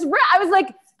in this room. I was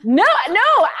like, no,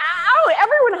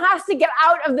 everyone has to get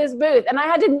out of this booth. And I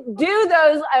had to do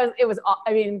those. It was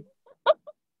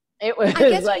I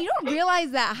guess like, you don't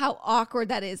realize that how awkward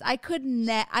that is. I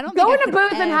don't go in a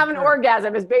booth and have an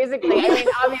orgasm is basically, I mean,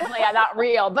 obviously not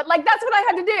real, but like, that's what I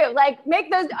had to do. Like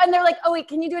make those, and they're like, oh wait,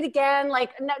 can you do it again?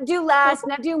 Like no, do less,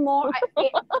 now do more.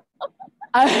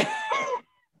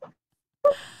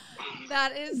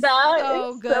 That is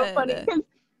so good. So funny because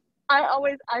I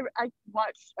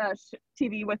watch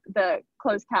TV with the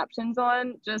closed captions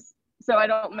on just so I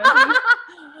don't miss them.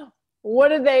 How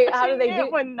did they do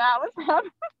when that was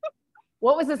happening?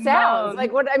 What was the sound?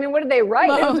 Like what did they write?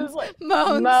 Moans. Like,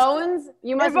 Moans. Moans?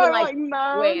 You must have been like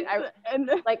moans, wait,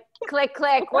 like click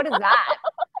click. What is that?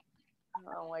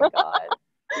 Oh my God.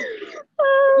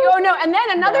 No, and then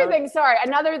another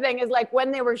thing is like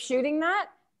when they were shooting that.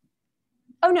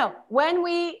 Oh no,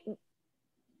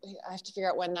 I have to figure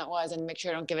out when that was and make sure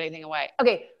I don't give anything away.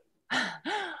 Okay.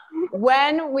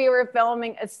 When we were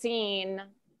filming a scene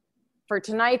for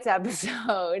tonight's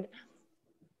episode,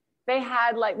 they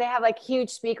have huge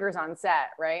speakers on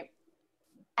set, right?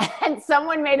 And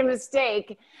someone made a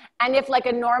mistake. And if like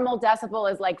a normal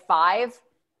decibel is like 5,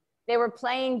 they were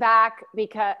playing back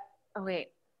because, oh wait,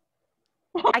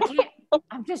 I can't.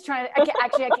 I'm just trying to, I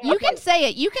can't. You can say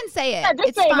it. Yeah, just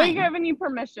it's say it. fine. We're giving you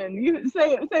permission. You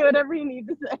say whatever you need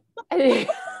to say.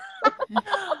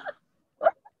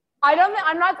 I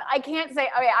can't say,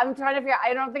 okay, I'm trying to figure out,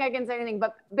 I don't think I can say anything,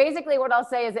 but basically what I'll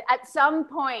say is that at some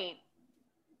point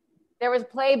there was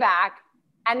playback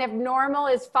And if normal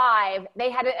is 5,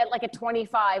 they had it at like a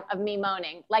 25 of me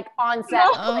moaning, like on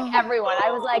set, like everyone.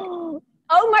 I was like,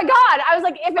 oh my God. I was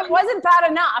like, if it wasn't bad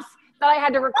enough that I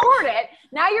had to record it,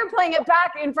 now you're playing it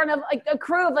back in front of like a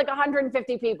crew of like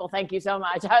 150 people. Thank you so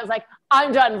much. I was like,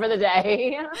 I'm done for the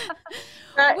day.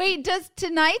 Wait, does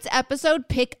tonight's episode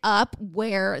pick up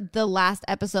where the last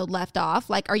episode left off?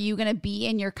 Like, are you going to be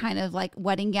in your kind of like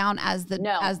wedding gown as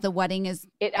the wedding is?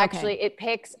 It actually, it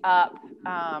picks up.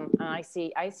 And I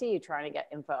see you trying to get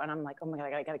info, and I'm like, oh my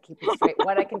God, I got to keep it straight.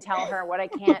 What I can tell her, what I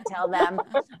can't tell them.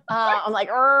 I'm like,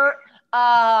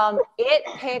 it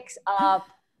picks up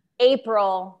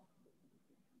April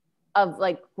of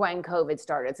like when COVID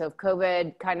started. So if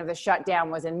COVID kind of the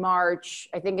shutdown was in March,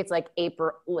 I think it's like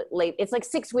April late. It's like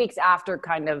 6 weeks after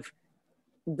kind of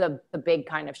the big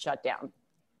kind of shutdown.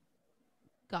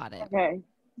 Got it.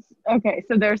 Okay.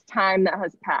 So there's time that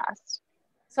has passed.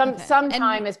 Some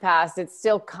time has passed. It's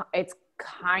still, it's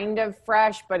kind of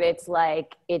fresh, but it's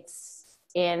like, it's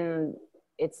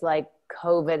like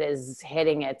COVID is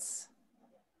hitting its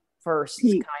first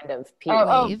kind of peak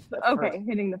wave. Okay,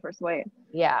 hitting the first wave.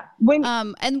 Yeah.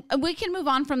 And we can move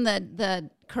on from the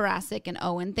Karasik and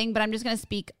Owen thing, but I'm just going to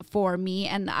speak for me,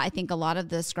 and I think a lot of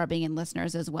the Scrubbing In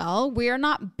listeners as well. We're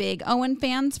not big Owen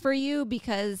fans for you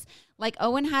because like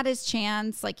Owen had his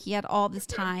chance, like he had all this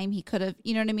time. He could have,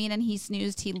 you know what I mean? And he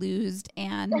snoozed, he losed,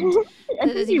 and I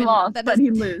think he lost, but he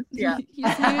losed. Yeah. He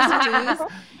snoozed, he losed.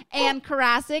 And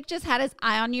Karasik just had his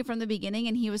eye on you from the beginning,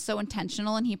 and he was so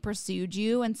intentional, and he pursued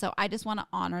you. And so I just want to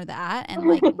honor that and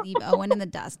like leave Owen in the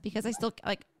dust because I still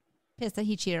like pissed that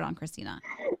he cheated on Christina.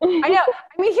 I know.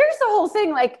 I mean, here's the whole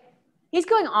thing. Like, he's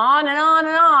going on and on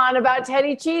and on about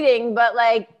Teddy cheating, but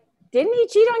like, didn't he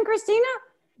cheat on Christina?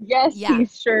 Yes, yeah. He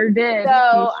sure did.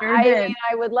 So I mean,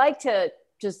 I would like to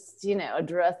just,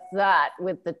 address that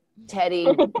with the Teddy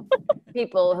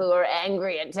people who are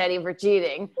angry at Teddy for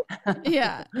cheating.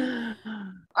 Yeah.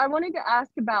 I wanted to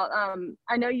ask about,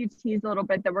 I know you teased a little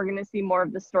bit that we're going to see more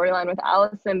of the storyline with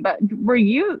Allison, but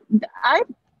I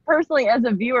personally as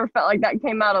a viewer felt like that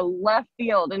came out of left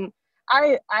field, and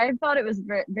I thought it was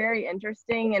very, very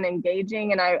interesting and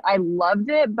engaging, and I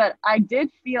loved it, but I did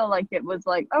feel like it was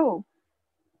like,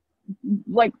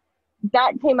 like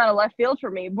that came out of left field for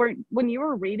me. When you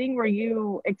were reading, were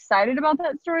you excited about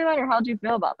that storyline, or how did you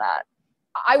feel about that?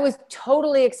 I was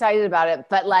totally excited about it,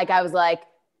 but like I was like,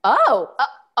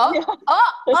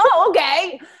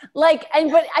 okay. Like,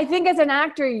 but I think as an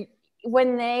actor,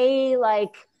 when they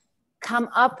like come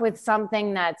up with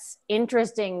something that's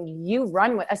interesting, you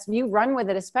run with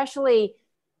it. Especially,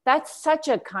 that's such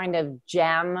a kind of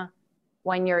gem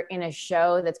when you're in a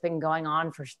show that's been going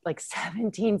on for like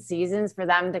 17 seasons, for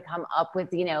them to come up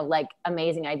with, like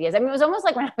amazing ideas. I mean, it was almost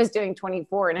like when I was doing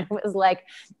 24 and it was like,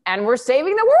 and we're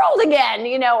saving the world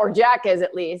again, or Jack is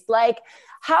at least. Like,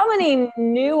 how many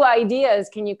new ideas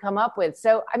can you come up with?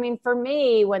 So, I mean, for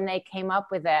me, when they came up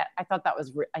with it, I thought it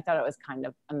was kind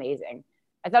of amazing.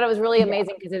 I thought it was really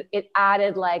amazing because it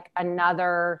added like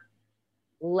another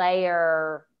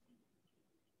layer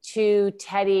to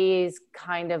Teddy's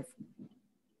kind of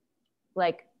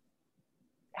like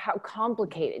how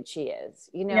complicated she is,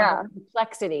 the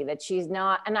complexity that she's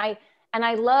not. And I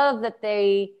love that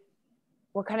they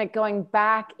were kind of going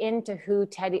back into who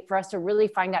Teddy, for us to really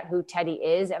find out who Teddy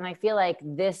is. And I feel like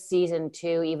this season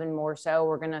 2, even more so,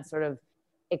 we're going to sort of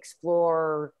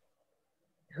explore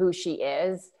who she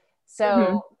is.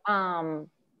 So,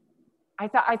 I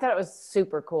thought it was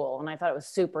super cool, and I thought it was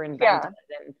super inventive,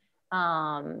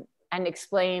 and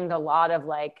explained a lot of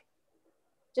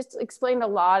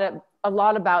a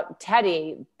lot about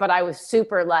Teddy. But I was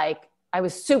super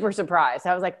surprised.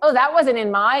 I was like, oh, that wasn't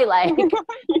in my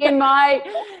in my,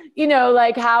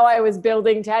 like how I was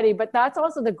building Teddy. But that's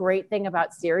also the great thing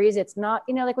about series. It's not,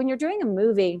 like when you're doing a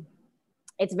movie,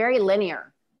 it's very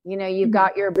linear. You've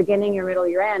got your beginning, your middle,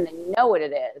 your end, and you know what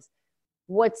it is.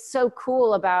 What's so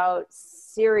cool about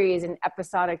series and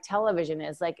episodic television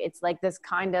is like, it's like this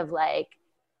kind of like,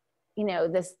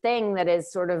 this thing that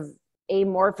is sort of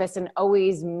amorphous and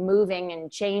always moving and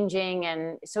changing.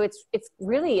 And so it's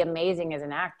really amazing as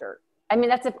an actor. I mean,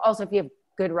 that's if you have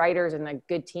good writers and a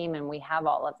good team, and we have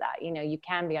all of that, you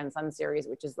can be on some series,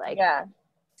 which is like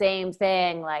same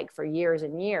thing, like for years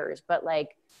and years, but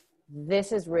like,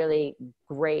 this is really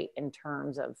great in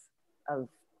terms of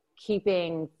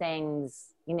keeping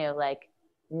things, like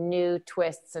new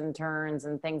twists and turns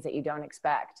and things that you don't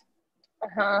expect.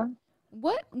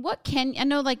 What can, I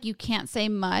know like you can't say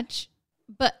much,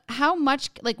 but how much,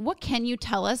 like what can you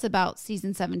tell us about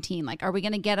season 17? Like, are we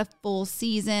going to get a full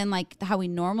season like how we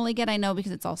normally get? I know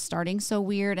because it's all starting so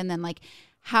weird. And then like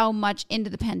how much into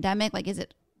the pandemic, like is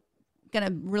it going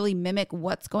to really mimic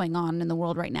what's going on in the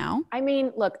world right now? I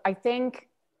mean, look, I think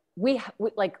we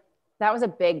like, that was a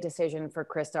big decision for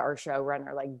Krista, our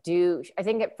showrunner. Like, I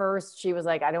think at first she was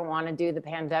like, I don't want to do the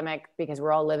pandemic because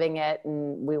we're all living it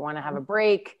and we want to have a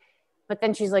break. But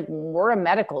then she's like, we're a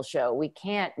medical show. We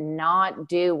can't not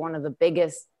do one of the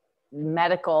biggest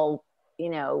medical,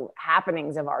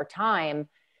 happenings of our time.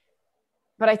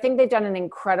 But I think they've done an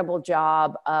incredible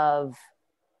job of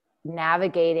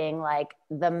navigating like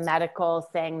the medical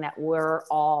thing that we're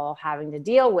all having to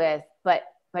deal with, but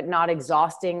not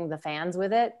exhausting the fans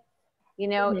with it.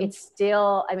 It's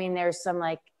still, I mean, there's some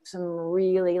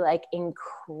really like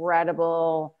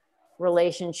incredible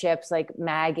relationships. Like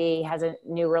Maggie has a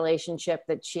new relationship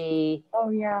that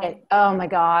oh my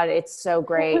God, it's so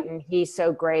great. And he's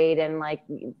so great. And like,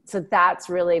 so that's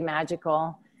really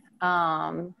magical.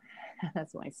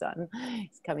 That's my son.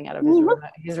 He's coming out of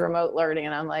his remote learning.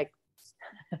 And I'm like,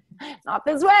 not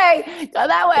this way, go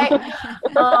that way.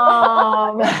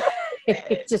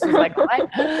 It just was like, what?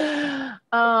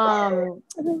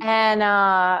 And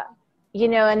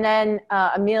then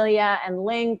Amelia and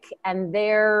Link, and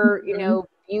they're,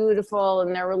 beautiful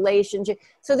in their relationship.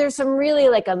 So there's some really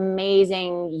like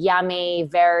amazing, yummy,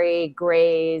 very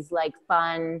Grey's, like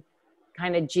fun,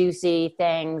 kind of juicy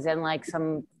things, and like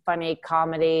some funny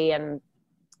comedy. And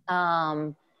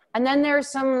then there's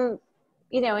some,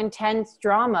 intense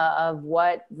drama of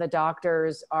what the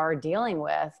doctors are dealing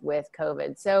with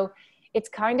COVID. So it's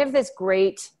kind of this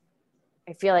great,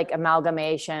 I feel like,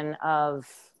 amalgamation of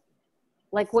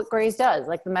like what Grey's does,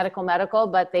 like the medical,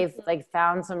 but they've like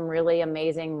found some really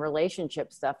amazing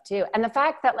relationship stuff too. And the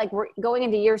fact that like we're going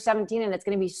into year 17 and it's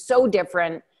going to be so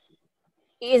different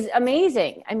is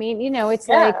amazing. I mean, it's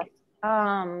like,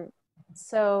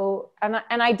 so, and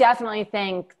I definitely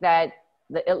think that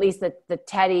at least the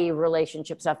Teddy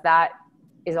relationship stuff, that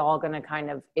is all going to kind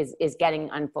of is getting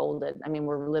unfolded. I mean,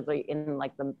 we're literally in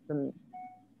like the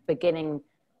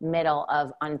middle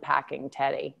of unpacking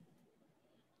Teddy.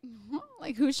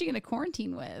 Like, who's she going to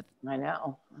quarantine with? I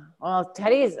know. Well,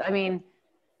 Teddy's, I mean,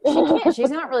 she's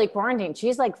not really quarantined.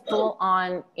 She's like full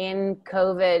on in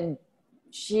COVID.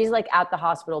 She's like at the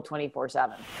hospital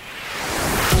 24/7.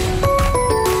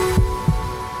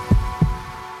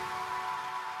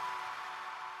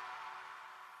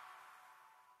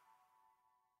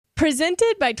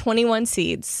 Presented by 21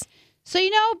 Seeds. So,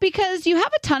 because you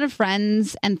have a ton of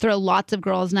friends and throw lots of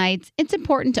girls' nights, it's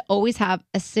important to always have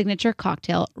a signature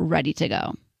cocktail ready to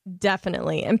go.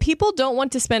 Definitely. And people don't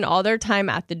want to spend all their time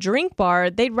at the drink bar.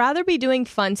 They'd rather be doing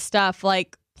fun stuff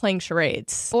like playing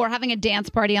charades. Or having a dance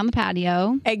party on the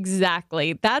patio.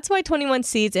 Exactly. That's why 21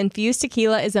 Seeds infused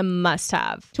tequila is a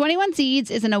must-have. 21 Seeds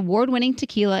is an award-winning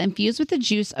tequila infused with the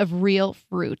juice of real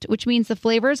fruit, which means the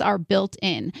flavors are built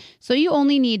in. So you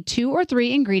only need 2 or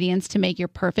 3 ingredients to make your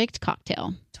perfect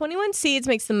cocktail. 21 Seeds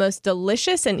makes the most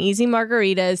delicious and easy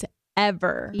margaritas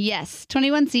ever. Yes,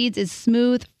 21 Seeds is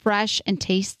smooth, fresh, and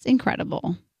tastes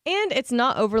incredible. And it's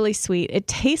not overly sweet. It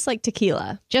tastes like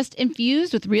tequila. Just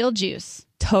infused with real juice.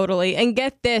 Totally. And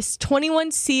get this,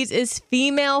 21 Seeds is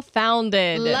female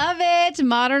founded. Love it.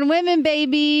 Modern women,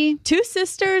 baby. 2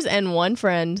 sisters and 1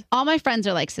 friend. All my friends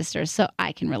are like sisters, so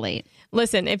I can relate.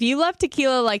 Listen, if you love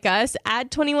tequila like us, add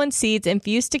 21 Seeds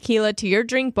infused tequila to your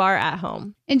drink bar at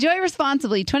home. Enjoy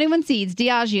responsibly. 21 Seeds,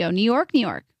 Diageo, New York, New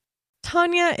York.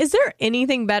 Tanya, is there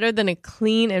anything better than a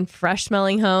clean and fresh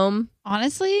smelling home?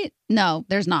 Honestly, no,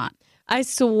 there's not. I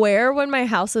swear when my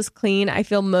house is clean, I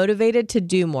feel motivated to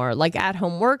do more, like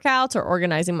at-home workouts or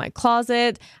organizing my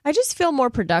closet. I just feel more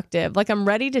productive, like I'm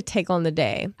ready to take on the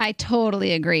day. I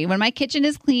totally agree. When my kitchen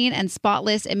is clean and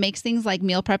spotless, it makes things like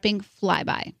meal prepping fly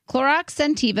by. Clorox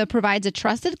Scentiva provides a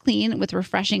trusted clean with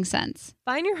refreshing scents.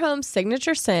 Find your home's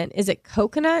signature scent. Is it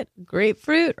coconut,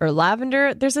 grapefruit, or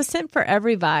lavender? There's a scent for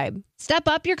every vibe. Step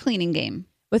up your cleaning game.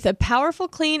 With a powerful,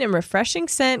 clean, and refreshing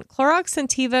scent, Clorox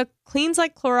Scentiva cleans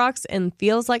like Clorox and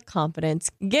feels like confidence.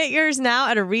 Get yours now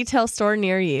at a retail store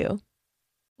near you.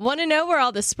 Want to know where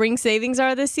all the spring savings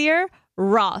are this year?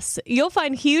 Ross. You'll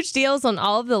find huge deals on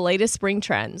all of the latest spring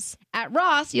trends. At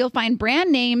Ross, you'll find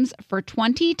brand names for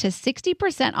 20 to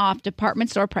 60% off department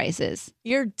store prices.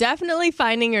 You're definitely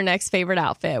finding your next favorite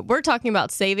outfit. We're talking about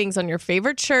savings on your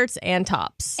favorite shirts and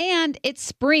tops. And it's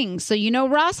spring, so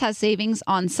Ross has savings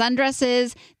on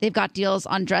sundresses. They've got deals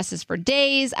on dresses for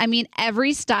days. I mean,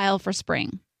 every style for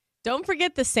spring. Don't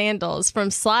forget the sandals.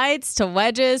 From slides to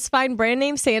wedges, find brand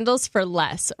name sandals for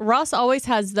less. Ross always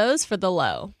has those for the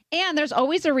low. And there's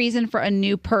always a reason for a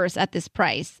new purse at this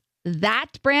price.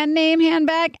 That brand name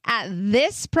handbag at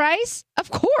this price?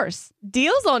 Of course.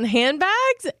 Deals on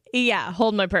handbags? Yeah,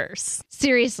 hold my purse.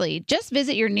 Seriously, just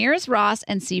visit your nearest Ross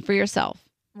and see for yourself.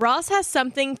 Ross has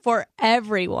something for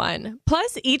everyone.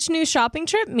 Plus, each new shopping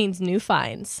trip means new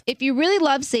finds. If you really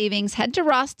love savings, head to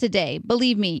Ross today.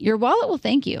 Believe me, your wallet will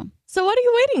thank you. So what are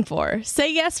you waiting for?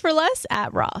 Say yes for less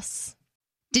at Ross.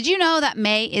 Did you know that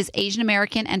May is Asian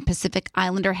American and Pacific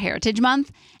Islander Heritage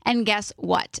Month? And guess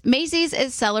what? Macy's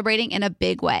is celebrating in a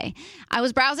big way. I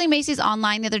was browsing Macy's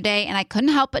online the other day, and I couldn't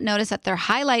help but notice that they're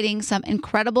highlighting some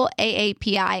incredible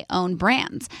AAPI-owned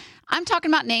brands. I'm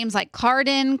talking about names like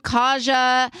Cardin,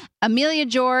 Kaja, Amelia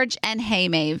George, and Hey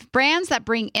Mave, brands that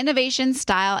bring innovation,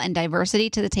 style, and diversity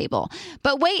to the table.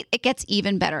 But wait, it gets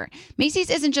even better. Macy's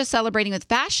isn't just celebrating with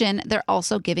fashion, they're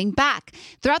also giving back.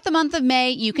 Throughout the month of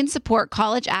May, you can support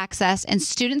college access and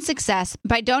student success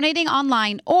by donating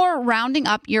online or rounding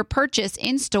up your purchase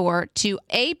in store to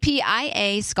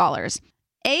APIA Scholars.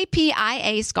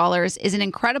 APIA Scholars is an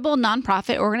incredible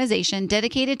nonprofit organization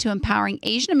dedicated to empowering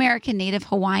Asian American, Native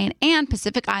Hawaiian, and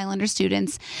Pacific Islander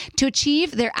students to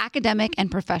achieve their academic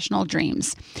and professional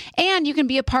dreams. And you can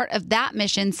be a part of that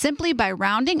mission simply by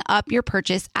rounding up your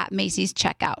purchase at Macy's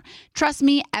checkout. Trust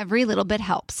me, every little bit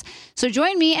helps. So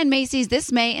join me and Macy's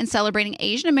this May in celebrating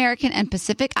Asian American and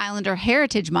Pacific Islander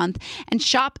Heritage Month and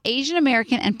shop Asian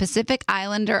American and Pacific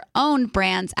Islander owned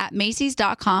brands at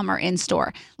Macys.com or in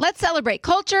store. Let's celebrate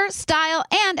culture, style,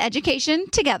 and education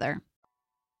together.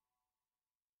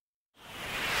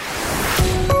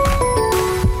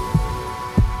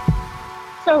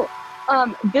 So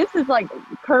this is like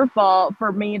curveball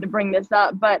for me to bring this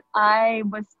up, but I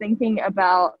was thinking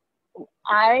about,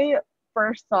 I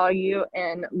first saw you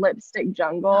in Lipstick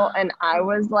Jungle and I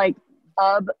was like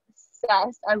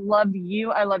obsessed. I loved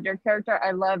you. I loved your character.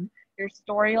 I loved your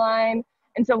storyline.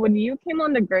 And so when you came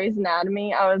on to Grey's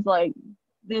Anatomy, I was like,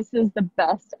 this is the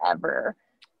best ever.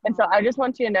 And so I just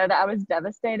want you to know that I was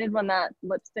devastated when that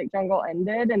Lipstick Jungle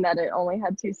ended and that it only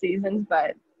had 2 seasons,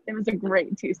 but it was a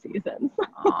great 2 seasons.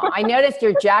 I noticed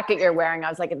your jacket you're wearing. I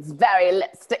was like, it's very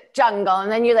Lipstick Jungle.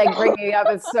 And then you like bring it up.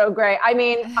 It's so great. I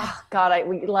mean, oh God,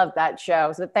 we love that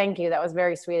show. So thank you. That was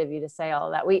very sweet of you to say all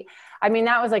of that.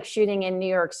 That was like shooting in New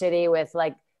York City with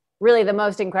like really the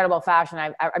most incredible fashion.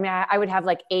 I would have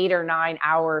like 8 or 9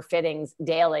 hour fittings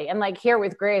daily. And like here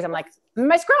with Grey's, I'm like,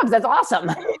 my scrubs, that's awesome.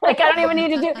 Like, I don't even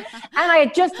need to do. And I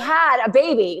had just had a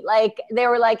baby. Like, they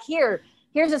were like,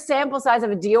 here's a sample size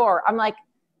of a Dior. I'm like,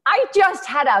 I just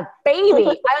had a baby.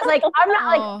 I was like, I'm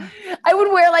not like, I would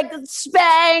wear like the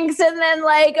Spanx and then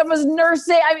like I was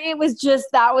nursing. I mean, it was just,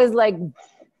 that was like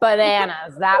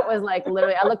bananas. That was like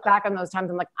literally, I look back on those times,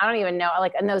 I'm like, I don't even know.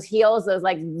 Like, and those heels, those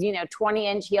like,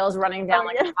 20-inch heels running down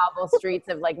like the cobble streets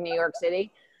of like New York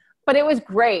City. But it was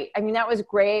great. I mean, that was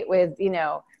great with,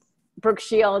 Brooke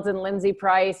Shields and Lindsay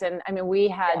Price. And I mean, we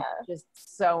had just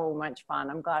so much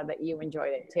fun. I'm glad that you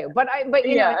enjoyed it too. But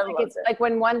it's like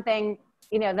when one thing,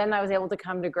 then I was able to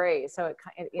come to Grey's. So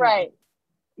it right.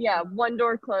 Yeah. One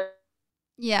door closed.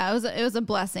 Yeah. It was a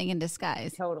blessing in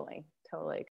disguise. Totally.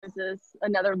 This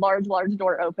another large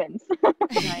door opens.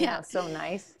 Yeah. So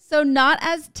nice. So not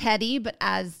as Teddy, but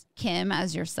as Kim,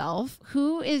 as yourself,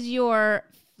 who is your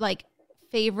like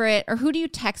favorite, or who do you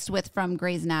text with from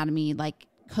Grey's Anatomy, like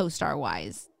co-star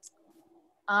wise?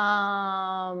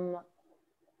 Like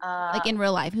in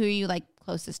real life, who are you like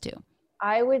closest to?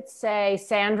 I would say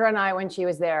Sandra and I, when she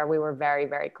was there, we were very,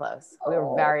 very close. We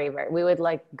were very, very, we would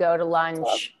like go to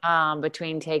lunch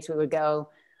between takes. We would go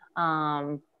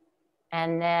and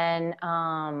then,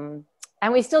 and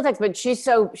we still text, but she's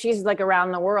like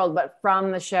around the world. But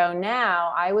from the show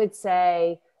now, I would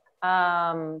say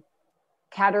Katerina,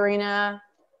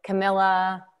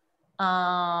 Camilla,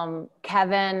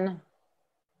 Kevin,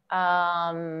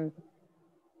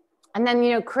 and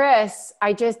then, Chris,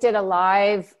 I just did a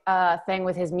live thing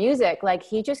with his music. Like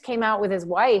he just came out with his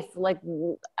wife, like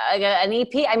an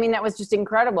EP. I mean, that was just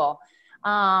incredible.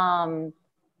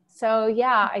 So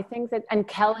yeah, I think that, and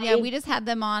Kelly. Yeah, we just had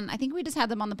them on. I think we just had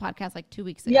them on the podcast like 2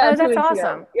 weeks ago. Yeah, that's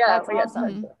awesome. Yeah, that's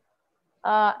awesome.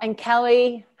 And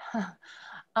Kelly,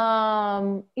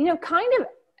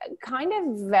 kind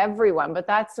of everyone, but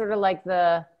that's sort of like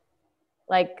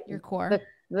your core.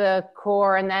 The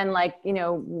core, and then like,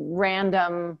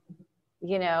 random,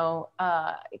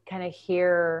 kind of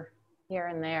here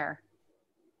and there.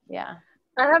 Yeah.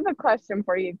 I have a question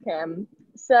for you, Kim.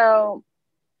 So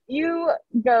you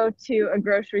go to a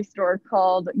grocery store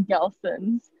called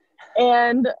Gelson's,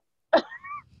 and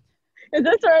is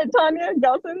this right, Tanya?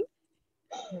 Gelson's?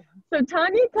 So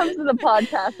Tanya comes to the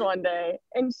podcast one day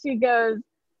and she goes,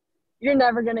 "You're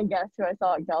never going to guess who I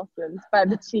saw at Gelson's by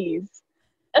the cheese."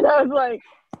 And I was like,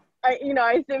 I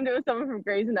assumed it was someone from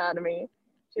Grey's Anatomy.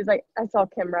 She's like, I saw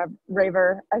Kim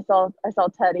Raver. I saw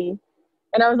Teddy.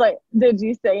 And I was like, did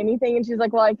you say anything? And she's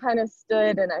like, well, I kind of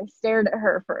stood and I stared at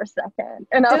her for a second.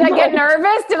 And did I get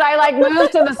nervous? Did I like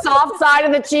move to the soft side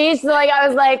of the cheese? So like I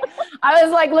was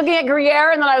like looking at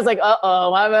Gruyere, and then I was like,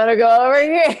 uh-oh, I better go over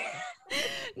here.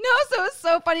 No, so it was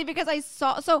so funny because I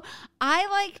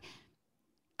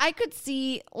could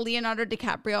see Leonardo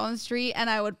DiCaprio on the street and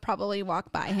I would probably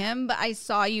walk by him, but I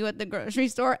saw you at the grocery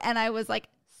store and I was like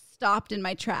stopped in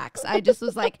my tracks. I just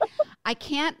was like, I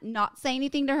can't not say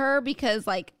anything to her because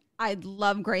like I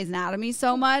love Grey's Anatomy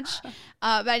so much,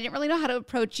 but I didn't really know how to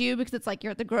approach you because it's like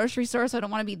you're at the grocery store, so I don't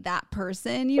want to be that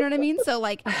person, you know what I mean? So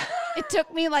like it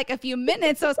took me like a few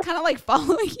minutes, so I was kind of like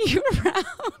following you around.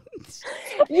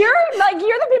 You're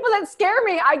the people that scare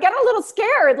me. I get a little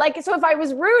scared. Like, so if I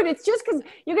was rude, it's just because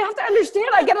you have to understand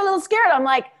I get a little scared. I'm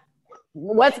like,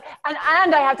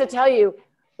 and I have to tell you,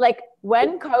 like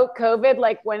when COVID,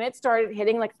 like when it started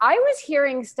hitting, like I was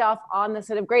hearing stuff on the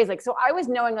set of Grey's. Like, so I was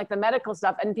knowing like the medical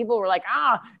stuff and people were like,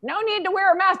 no need to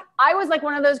wear a mask. I was like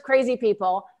one of those crazy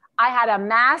people. I had a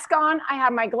mask on. I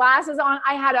had my glasses on.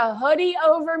 I had a hoodie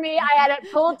over me. I had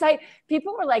it pulled tight.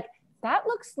 People were like, that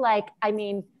looks like,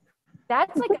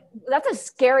 that's a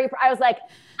scary, I was like,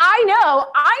 I know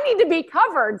I need to be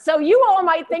covered. So you all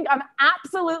might think I'm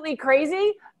absolutely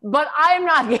crazy, but I'm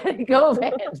not getting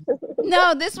COVID.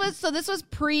 No, this was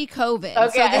pre-COVID.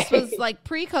 Okay. So this was like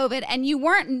pre-COVID and you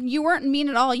weren't mean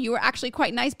at all. You were actually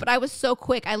quite nice, but I was so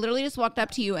quick. I literally just walked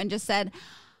up to you and just said,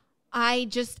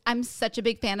 I'm such a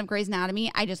big fan of Grey's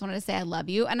Anatomy. I just wanted to say I love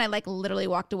you. And I like literally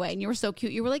walked away and you were so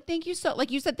cute. You were like, thank you so,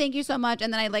 like you said, thank you so much.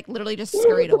 And then I like literally just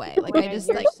scurried away. Like I just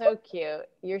You're so cute.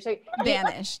 You're so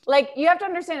vanished. Like you have to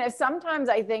understand that sometimes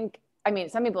I think, I mean,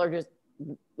 some people are just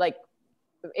like,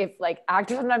 if like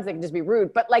actors, sometimes they can just be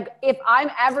rude, but like if I'm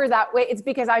ever that way, it's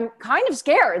because I'm kind of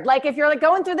scared. Like if you're like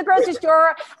going through the grocery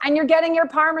store and you're getting your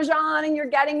Parmesan and you're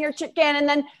getting your chicken and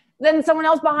then someone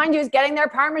else behind you is getting their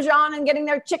Parmesan and getting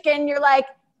their chicken. You're like,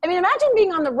 I mean, imagine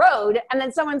being on the road and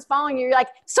then someone's following you. You're like,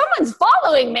 someone's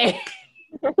following me.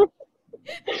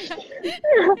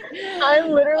 I'm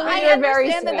literally I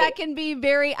understand that can be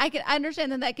very, I can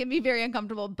understand that can be very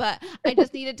uncomfortable, but I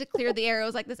just needed to clear the air. It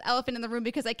was like this elephant in the room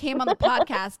because I came on the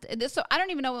podcast. So I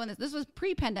don't even know when this was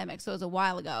pre-pandemic. So it was a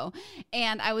while ago.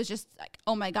 And I was just like,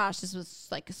 oh my gosh, this was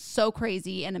like so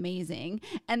crazy and amazing.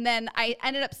 And then I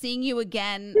ended up seeing you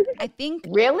again, I think.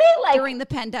 Really? Like during the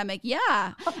pandemic.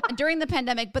 Yeah. During the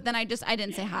pandemic. But then I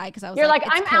didn't say hi because I was You're like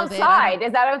I'm COVID. Outside.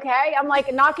 Is that okay? I'm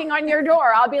like knocking on your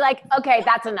door. I'll be like, okay,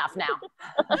 that's enough now.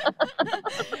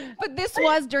 But this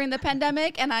was during the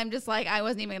pandemic, and I'm just like, I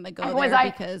wasn't even going to go was there I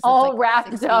because all it's like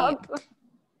wrapped up.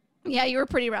 Yeah, you were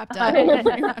pretty wrapped up.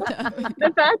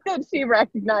 The fact that she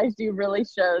recognized you really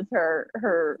shows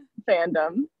her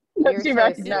fandom. That she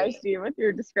recognized you with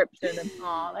your description.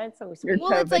 Oh, that's so sweet.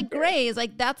 Well, it's like Grey's.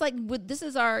 Like that's like this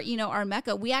is our our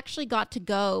Mecca. We actually got to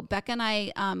go. Becca and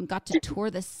I got to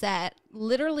tour the set.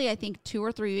 Literally, I think 2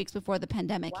 or 3 weeks before the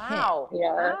pandemic hit. Yeah.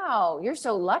 Wow, you're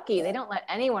so lucky. They don't let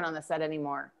anyone on the set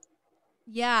anymore.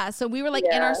 Yeah, so we were like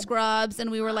in our scrubs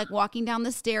and we were like walking down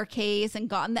the staircase and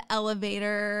got in the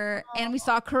elevator and we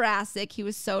saw Karasik. He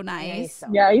was so nice.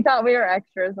 Yeah, he thought we were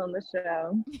extras on the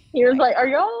show. He was like, "Are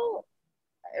y'all?"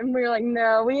 And we were like,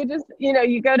 "No, we just,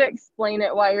 you go to explain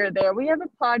it while you're there. We have a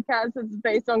podcast that's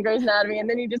based on Grey's Anatomy," and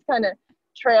then you just kind of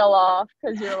trail off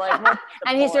because you're like, what's the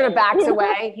and he sort of backs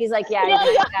away. He's like,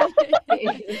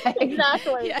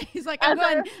 exactly. Yeah, he's like,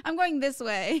 I'm going this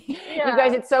way. Yeah. You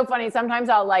guys, it's so funny. Sometimes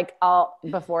I'll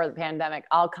before the pandemic,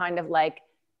 I'll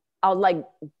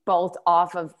bolt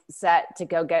off of set to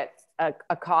go get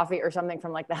a coffee or something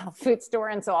from like the health food store.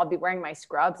 And so I'll be wearing my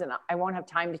scrubs and I won't have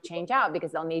time to change out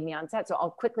because they'll need me on set. So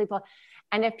I'll quickly pull.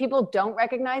 And if people don't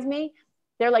recognize me,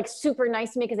 they're like super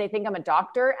nice to me because they think I'm a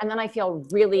doctor. And then I feel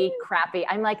really crappy.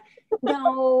 I'm like,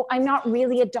 no, I'm not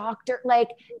really a doctor. Like,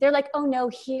 they're like, oh no,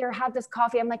 here, have this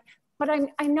coffee. I'm like, but I'm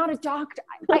not a doctor.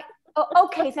 Oh,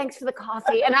 okay, thanks for the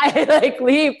coffee. And I like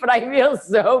leave, but I feel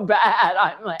so bad.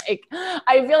 I'm like,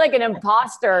 I feel like an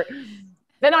imposter.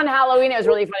 Then on Halloween, it was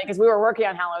really funny because we were working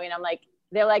on Halloween. I'm like,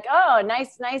 they're like, oh,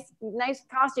 nice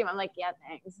costume. I'm like, yeah,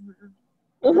 thanks.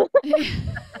 Well,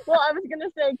 I was going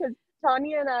to say, because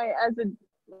Tanya and I,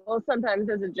 sometimes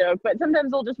as a joke, but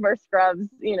sometimes we'll just wear scrubs,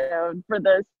 for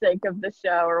the sake of the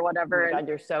show or whatever. Oh my God,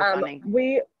 you're so funny.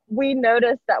 We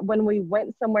noticed that when we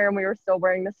went somewhere and we were still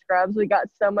wearing the scrubs, we got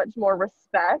so much more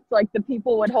respect. Like the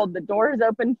people would hold the doors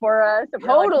open for us.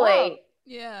 Totally. Like, wow.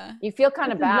 Yeah. You feel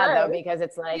kind of bad though, because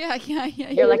it's like, yeah.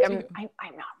 You're like, I'm not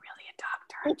really a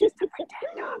doctor. I'm just a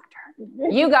pretend doctor.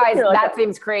 You guys, that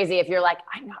seems crazy. If you're like,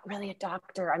 I'm not really a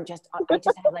doctor. I just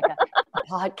have like a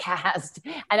podcast.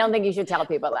 I don't think you should tell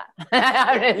people that.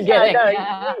 I'm just kidding.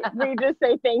 No, we just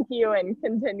say thank you and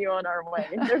continue on our way.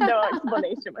 There's no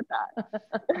explanation with that.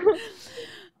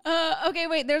 Okay,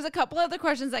 wait. There's a couple other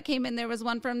questions that came in. There was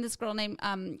one from this girl named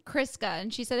Kriska,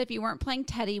 and she said, if you weren't playing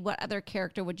Teddy, what other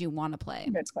character would you want to play?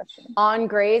 Good question. On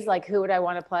Grey's, like, who would I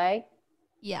want to play?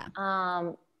 Yeah.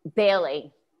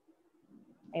 Bailey.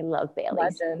 I love Bailey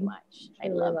Legend. so much. I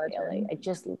love Bailey.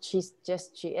 She's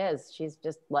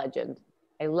just legend.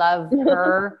 I love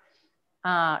her,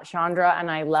 Chandra,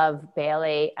 and I love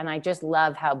Bailey, and I just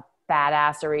love how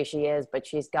badassery she is, but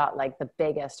she's got like the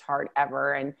biggest heart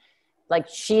ever. And like,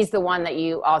 she's the one that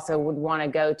you also would want to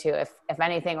go to if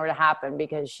anything were to happen,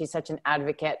 because she's such an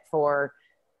advocate for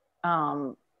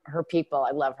her people.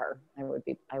 I love her. I would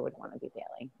want to be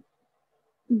Bailey.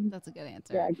 That's a good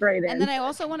answer. Yeah, great answer. And then I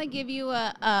also want to give you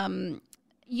a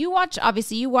you watched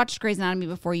Grey's Anatomy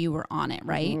before you were on it,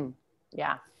 right? Mm-hmm.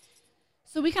 Yeah.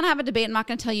 So we kind of have a debate. I'm not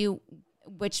going to tell you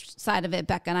which side of it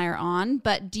Becca and I are on,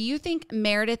 but do you think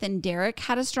Meredith and Derek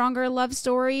had a stronger love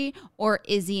story, or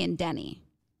Izzy and Denny?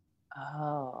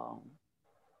 Oh,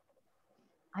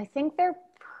 I think they're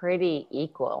pretty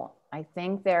equal. I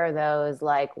think they're those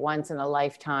like once in a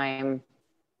lifetime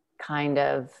kind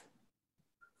of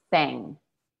thing.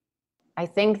 I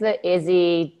think that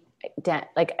Izzy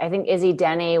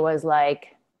Denny was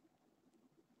like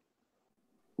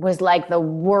the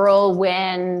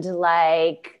whirlwind,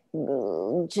 like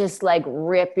just like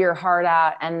rip your heart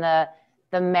out. And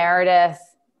the Meredith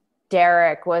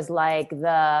Derek was like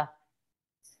the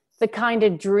kind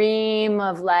of dream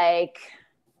of like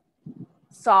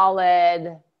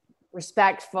solid,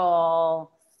 respectful,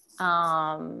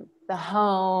 the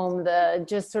home, the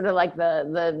just sort of like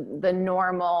the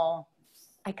normal.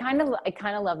 I kind of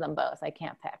love them both. I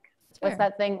can't pick. What's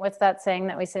that saying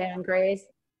that we say on Grey's?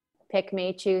 Pick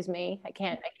me, choose me. I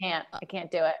can't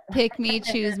do it. Pick me,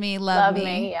 choose me, love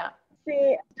me. Yeah.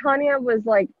 See, Tanya was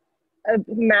like a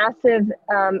massive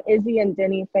Izzy and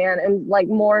Denny fan, and like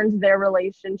mourned their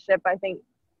relationship, I think,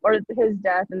 or his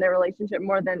death and their relationship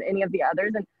more than any of the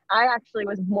others. And I actually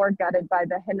was more gutted by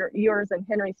the yours and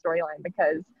Henry storyline,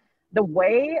 because the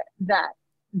way that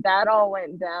all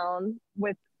went down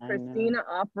with Christina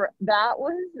Opera, that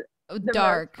was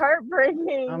dark,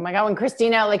 heartbreaking. Oh my God,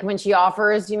 when she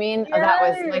offers, you mean? Yes. That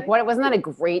was like, wasn't that a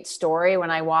great story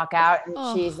when I walk out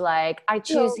and she's like, I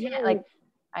choose him. Like,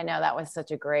 I know that was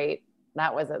such a great,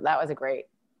 that was a great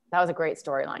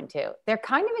storyline too. They're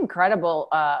kind of incredible,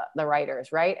 the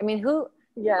writers, right? I mean,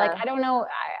 like, I don't know.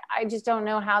 I just don't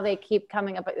know how they keep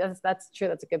coming up. That's true.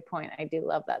 That's a good point. I do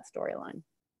love that storyline.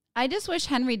 I just wish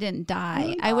Henry didn't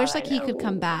die. I wish like he could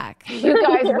come back. You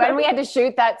guys, when we had to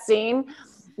shoot that scene,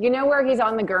 you know where he's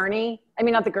on the gurney? I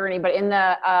mean, not the gurney, but in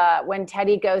the, when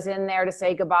Teddy goes in there to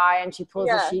say goodbye and she pulls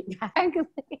the sheet back.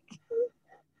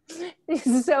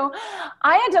 So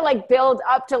I had to like build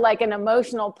up to like an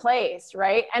emotional place,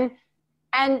 right? And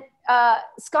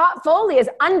Scott Foley is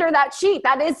under that sheet.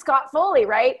 That is Scott Foley,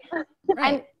 right?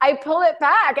 And I pull it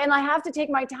back and I have to take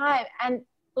my time. And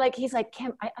like, he's like,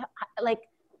 Kim,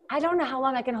 I don't know how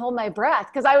long I can hold my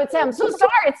breath. Cause I would say, I'm so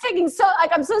sorry. It's taking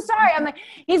I'm so sorry. I'm like,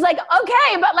 he's like,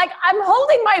 okay, but like, I'm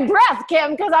holding my breath,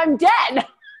 Kim, cause I'm dead.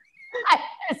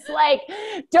 It's like,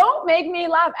 don't make me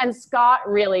laugh. And Scott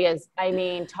really is, I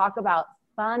mean, talk about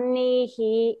funny.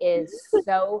 He is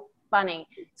so funny.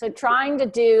 So trying to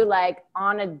do like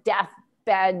on a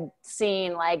deathbed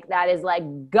scene like that is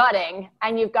like gutting.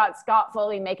 And you've got Scott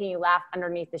Foley making you laugh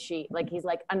underneath the sheet. Like he's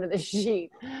like under the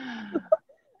sheet.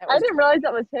 I didn't realize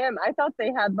that was him. I thought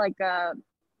they had like a...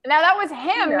 Now that was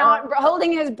him not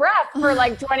holding his breath for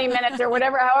like 20 minutes or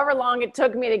whatever, however long it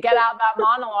took me to get out that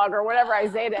monologue or whatever I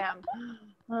say to him.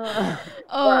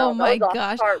 Oh my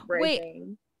gosh. Wait,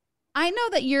 I know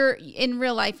that you're in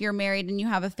real life, you're married and you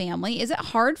have a family. Is it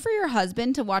hard for your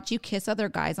husband to watch you kiss other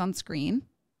guys on screen?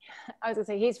 I was gonna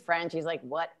say, he's French. He's like,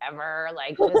 whatever,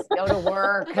 like just go to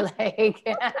work. Like,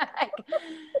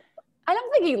 I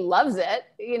don't think he loves it.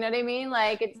 You know what I mean?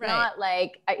 Like, it's not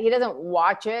like, he doesn't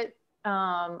watch it.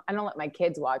 I don't let my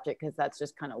kids watch it because that's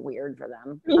just kind of weird for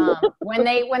them.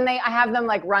 I have them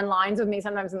like run lines with me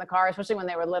sometimes in the car, especially when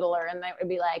they were littler, and they would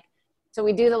be like, so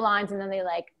we do the lines and then they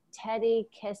like, Teddy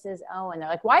kisses Owen. They're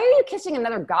like, why are you kissing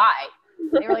another guy?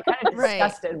 They were like kind of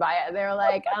disgusted by it. They were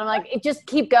like, and I'm like, just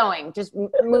keep going. Just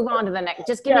move on to the next,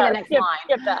 just give me the next line.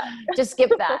 Skip that. Just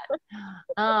skip that.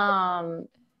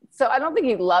 So I don't think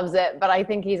he loves it, but I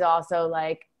think he's also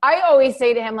like, I always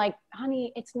say to him like,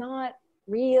 honey, it's not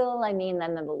real? I mean,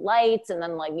 then the lights, and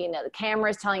then like, the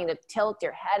camera's telling you to tilt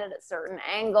your head at a certain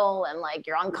angle, and like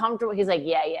you're uncomfortable. He's like,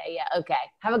 yeah, okay.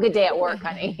 Have a good day at work,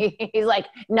 honey. He's like,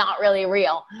 not really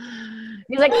real.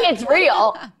 He's like, it's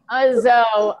real.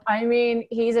 So I mean,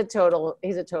 he's a total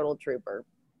trooper.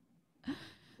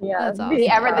 Yeah. That's awesome.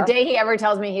 The day he ever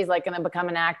tells me he's like going to become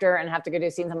an actor and have to go do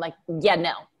scenes, I'm like, yeah,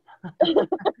 no.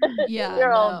 Yeah.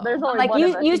 There's only like one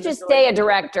of us you in just this stay a relationship.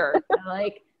 director.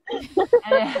 Like,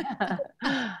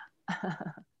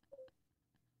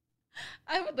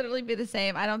 I would literally be the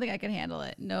same. I don't think I can handle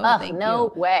it. No, thank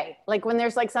no you. way. Like when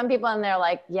there's like some people in there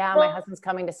like, yeah, my husband's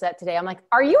coming to set today. I'm like,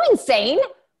 are you insane?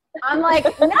 I'm like,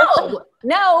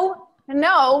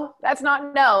 no, that's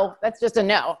not no. That's just a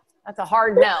no. That's a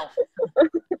hard no.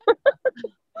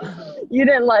 You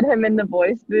didn't let him in the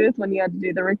voice booth when you had to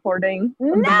do the recording?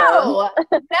 No,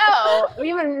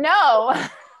 even no.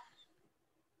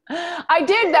 I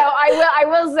did though. I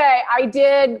will say I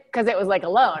did, because it was like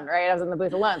alone, right? I was in the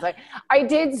booth alone. So I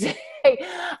did say,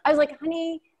 I was like,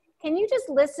 honey, can you just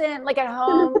listen like at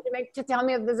home to tell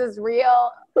me if this is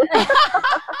real?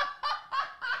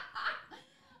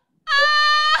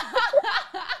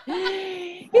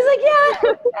 He's like, yeah,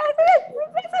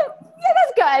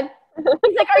 that's good.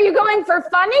 He's like, are you going for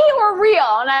funny or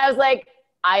real? And I was like,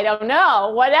 I don't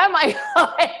know. What am I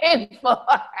going for?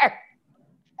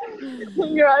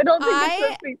 I don't think it's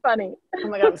supposed to be funny. Oh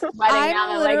my God, I'm sweating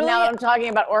now. Like now that I'm talking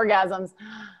about orgasms.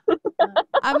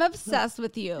 I'm obsessed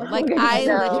with you. Like I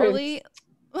literally,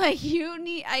 like you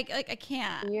need. I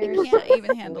can't. I can't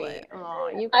even handle it. Oh,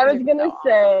 I was gonna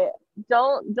say,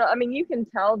 don't. I mean, you can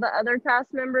tell the other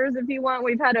cast members if you want.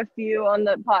 We've had a few on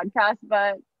the podcast,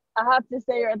 but I have to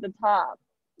say you're at the top.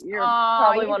 You're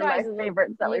probably one of my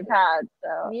favorites that we've had.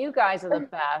 So you guys are the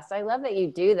best. I love that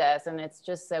you do this, and it's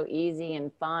just so easy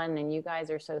and fun. And you guys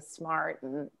are so smart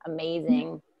and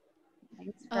amazing.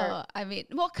 Thanks for... I mean,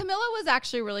 well, Camilla was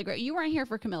actually really great. You weren't here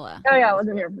for Camilla. Oh yeah, I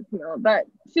wasn't here for Camilla, but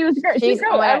she was great. She's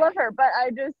great. I love her, but I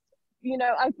just,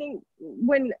 I think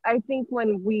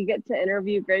when we get to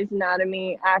interview Grey's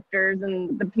Anatomy actors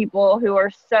and the people who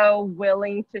are so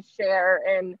willing to share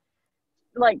and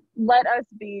like let us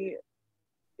be,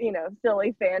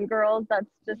 silly fangirls, that's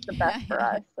just the best for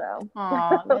us. So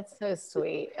oh, that's so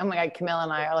sweet. Oh my God, Camilla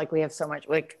and I are like, we have so much,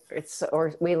 like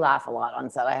we laugh a lot on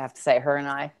set, I have to say, her and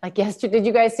I. Like yesterday, did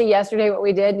you guys see yesterday what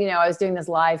we did? I was doing this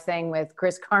live thing with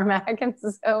Chris Carmack, and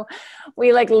so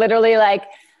we like literally like,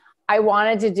 I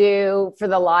wanted to do for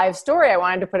the live story, I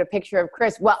wanted to put a picture of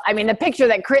Chris. Well, I mean, the picture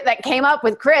that came up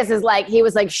with Chris is like, he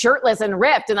was like shirtless and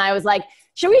ripped. And I was like,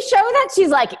 should we show that? She's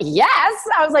like, yes.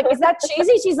 I was like, is that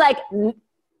cheesy? She's like,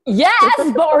 yes,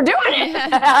 but we're doing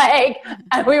it. Like,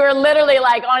 and we were literally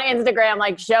like on Instagram,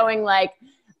 like showing like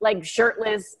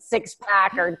shirtless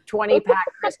 6-pack or 20-pack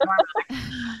Chris Carmack.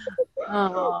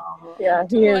 Oh, yeah,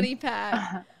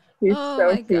 20-pack. He's oh so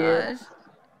my cute. Gosh.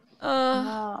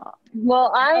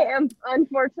 Well, I am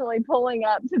unfortunately pulling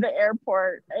up to the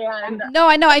airport, and no,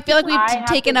 I know. I feel like we've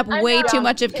taken up way too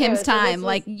much of Kim's So time.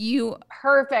 Like you,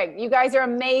 perfect. You guys are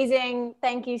amazing.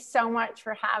 Thank you so much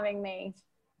for having me.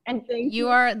 And thank you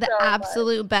are the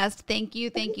absolute best. Thank you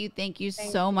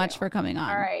so much for coming on.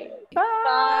 All right.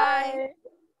 Bye.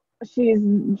 She's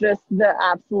just the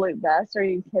absolute best. Are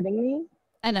you kidding me?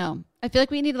 I know. I feel like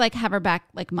we need to like have her back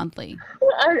like monthly.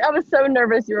 I was so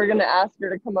nervous you were going to ask her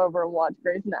to come over and watch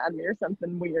Grey's Anatomy or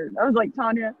something weird. I was like,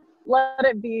 Tanya, let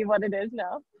it be what it is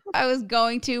now. I was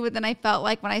going to, but then I felt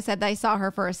like when I said that I saw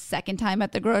her for a second time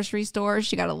at the grocery store,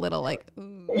 she got a little like,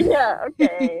 ooh. Yeah,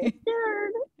 okay.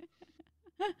 Scared.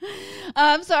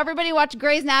 So everybody watch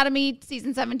Grey's Anatomy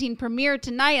season 17 premiere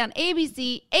tonight on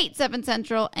ABC 8/7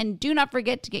 Central, and do not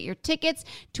forget to get your tickets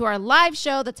to our live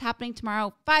show that's happening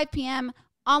tomorrow 5 p.m.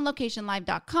 on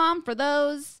locationlive.com for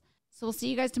those. So we'll see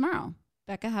you guys tomorrow.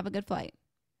 Becca, have a good flight.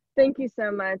 Thank you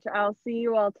so much. I'll see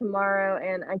you all tomorrow,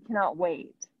 and I cannot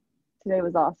wait. Today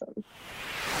was awesome.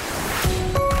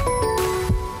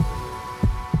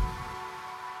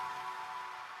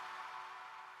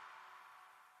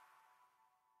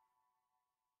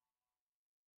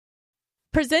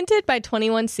 Presented by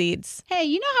 21 Seeds. Hey,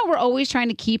 you know how we're always trying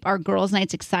to keep our girls'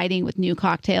 nights exciting with new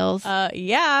cocktails?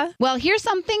 Yeah. Well, here's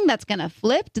something that's going to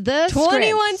flip the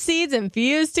 21 script. Seeds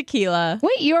infused tequila.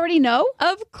 Wait, you already know?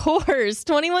 Of course.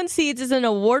 21 Seeds is an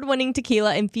award-winning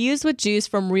tequila infused with juice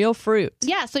from real fruit.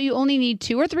 Yeah, so you only need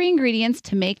 2 or 3 ingredients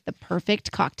to make the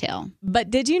perfect cocktail. But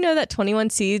did you know that 21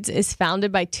 Seeds is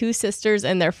founded by 2 sisters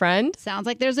and their friend? Sounds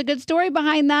like there's a good story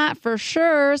behind that for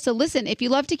sure. So listen, if you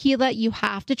love tequila, you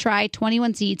have to try 21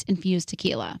 Seeds infused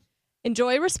tequila.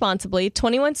 Enjoy responsibly.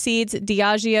 21 Seeds,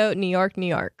 Diageo, New York, New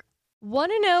York.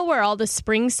 Want to know where all the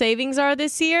spring savings are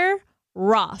this year?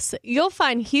 Ross. You'll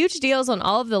find huge deals on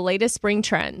all of the latest spring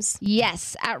trends.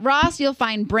 Yes, at Ross, you'll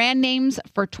find brand names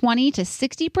for 20 to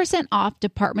 60% off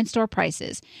department store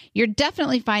prices. You're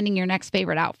definitely finding your next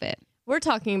favorite outfit. We're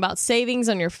talking about savings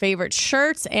on your favorite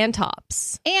shirts and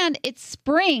tops. And it's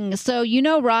spring, so you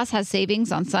know Ross has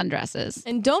savings on sundresses.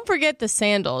 And don't forget the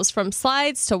sandals. From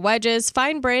slides to wedges,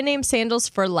 find brand name sandals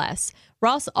for less.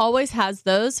 Ross always has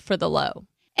those for the low.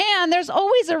 And there's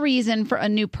always a reason for a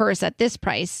new purse at this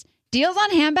price. Deals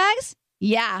on handbags?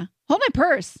 Yeah. Hold my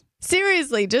purse.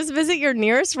 Seriously, just visit your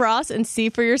nearest Ross and see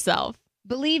for yourself.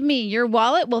 Believe me, your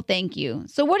wallet will thank you.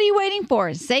 So what are you waiting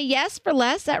for? Say yes for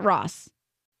less at Ross.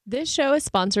 This show is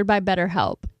sponsored by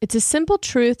BetterHelp. It's a simple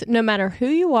truth. No matter who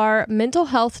you are, mental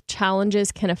health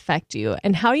challenges can affect you,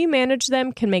 and how you manage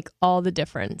them can make all the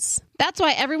difference. That's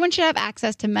why everyone should have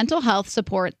access to mental health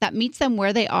support that meets them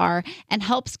where they are and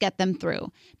helps get them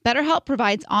through. BetterHelp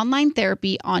provides online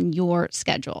therapy on your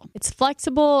schedule. It's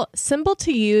flexible, simple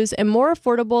to use, and more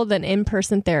affordable than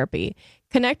in-person therapy.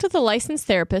 Connect with a licensed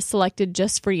therapist selected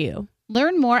just for you.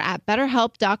 Learn more at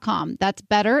BetterHelp.com. That's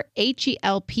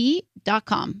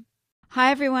BetterHelp.com.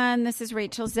 Hi, everyone. This is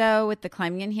Rachel Zoe with the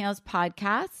Climbing in Heels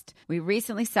podcast. We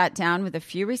recently sat down with a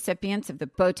few recipients of the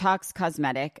Botox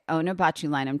Cosmetic,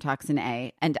 Onabotulinum Toxin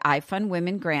A, and iFund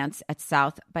Women grants at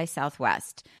South by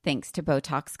Southwest, thanks to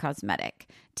Botox Cosmetic.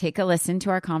 Take a listen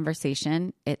to our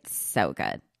conversation. It's so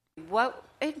good. What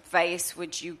advice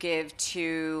would you give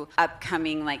to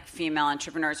upcoming female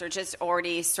entrepreneurs or just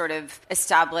already sort of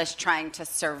established trying to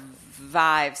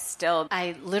survive still?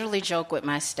 I literally joke with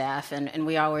my staff and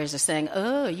we always are saying,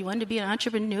 oh, you want to be an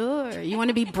entrepreneur? You want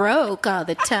to be broke all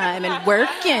the time and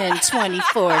working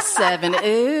 24/7.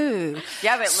 Ooh.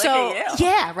 Yeah, but look at you.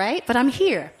 Yeah, right? But I'm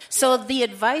here. So the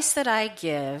advice that I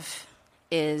give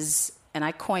is, and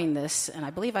I coined this, and I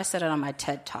believe I said it on my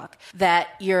TED Talk, that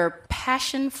your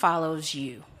passion follows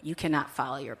you. You cannot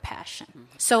follow your passion.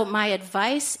 So my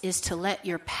advice is to let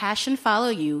your passion follow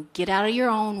you, get out of your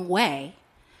own way,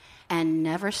 and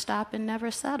never stop and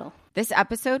never settle. This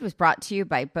episode was brought to you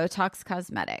by Botox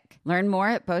Cosmetic. Learn more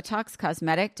at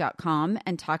BotoxCosmetic.com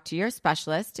and talk to your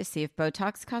specialist to see if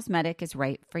Botox Cosmetic is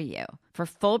right for you. For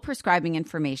full prescribing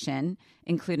information,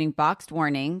 including boxed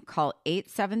warning, call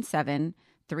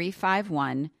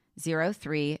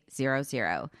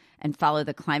 877-351-0300 and follow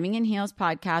the Climbing in Heels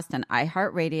podcast on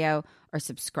iHeartRadio or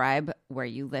subscribe where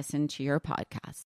you listen to your podcast.